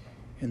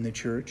in the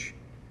church.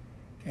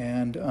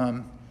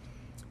 And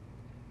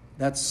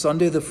that's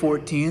Sunday the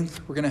 14th.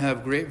 We're going to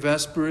have great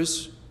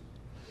Vespers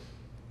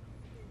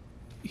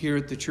here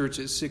at the church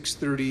at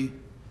 6:30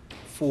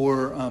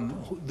 for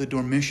the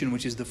Dormition,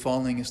 which is the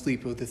falling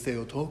asleep of the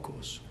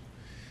Theotokos.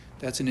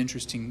 That's an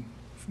interesting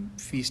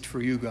feast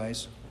for you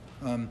guys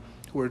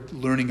who are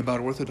learning about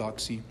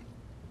Orthodoxy.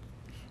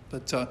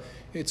 But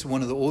it's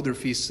one of the older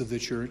feasts of the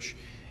church.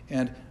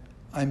 And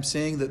I'm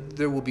saying that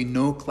there will be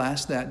no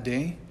class that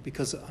day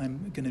because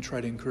I'm going to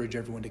try to encourage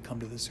everyone to come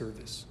to the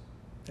service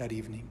that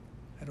evening.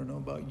 I don't know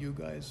about you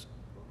guys.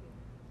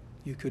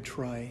 You could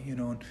try,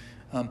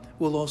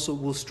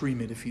 we'll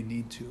stream it if you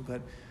need to,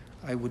 but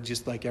I would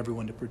just like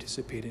everyone to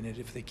participate in it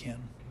if they can.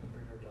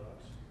 Bring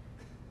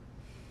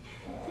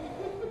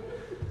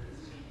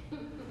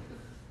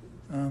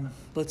our dogs.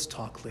 Let's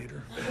talk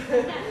later.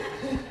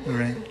 All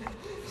right.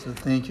 So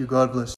thank you. God bless.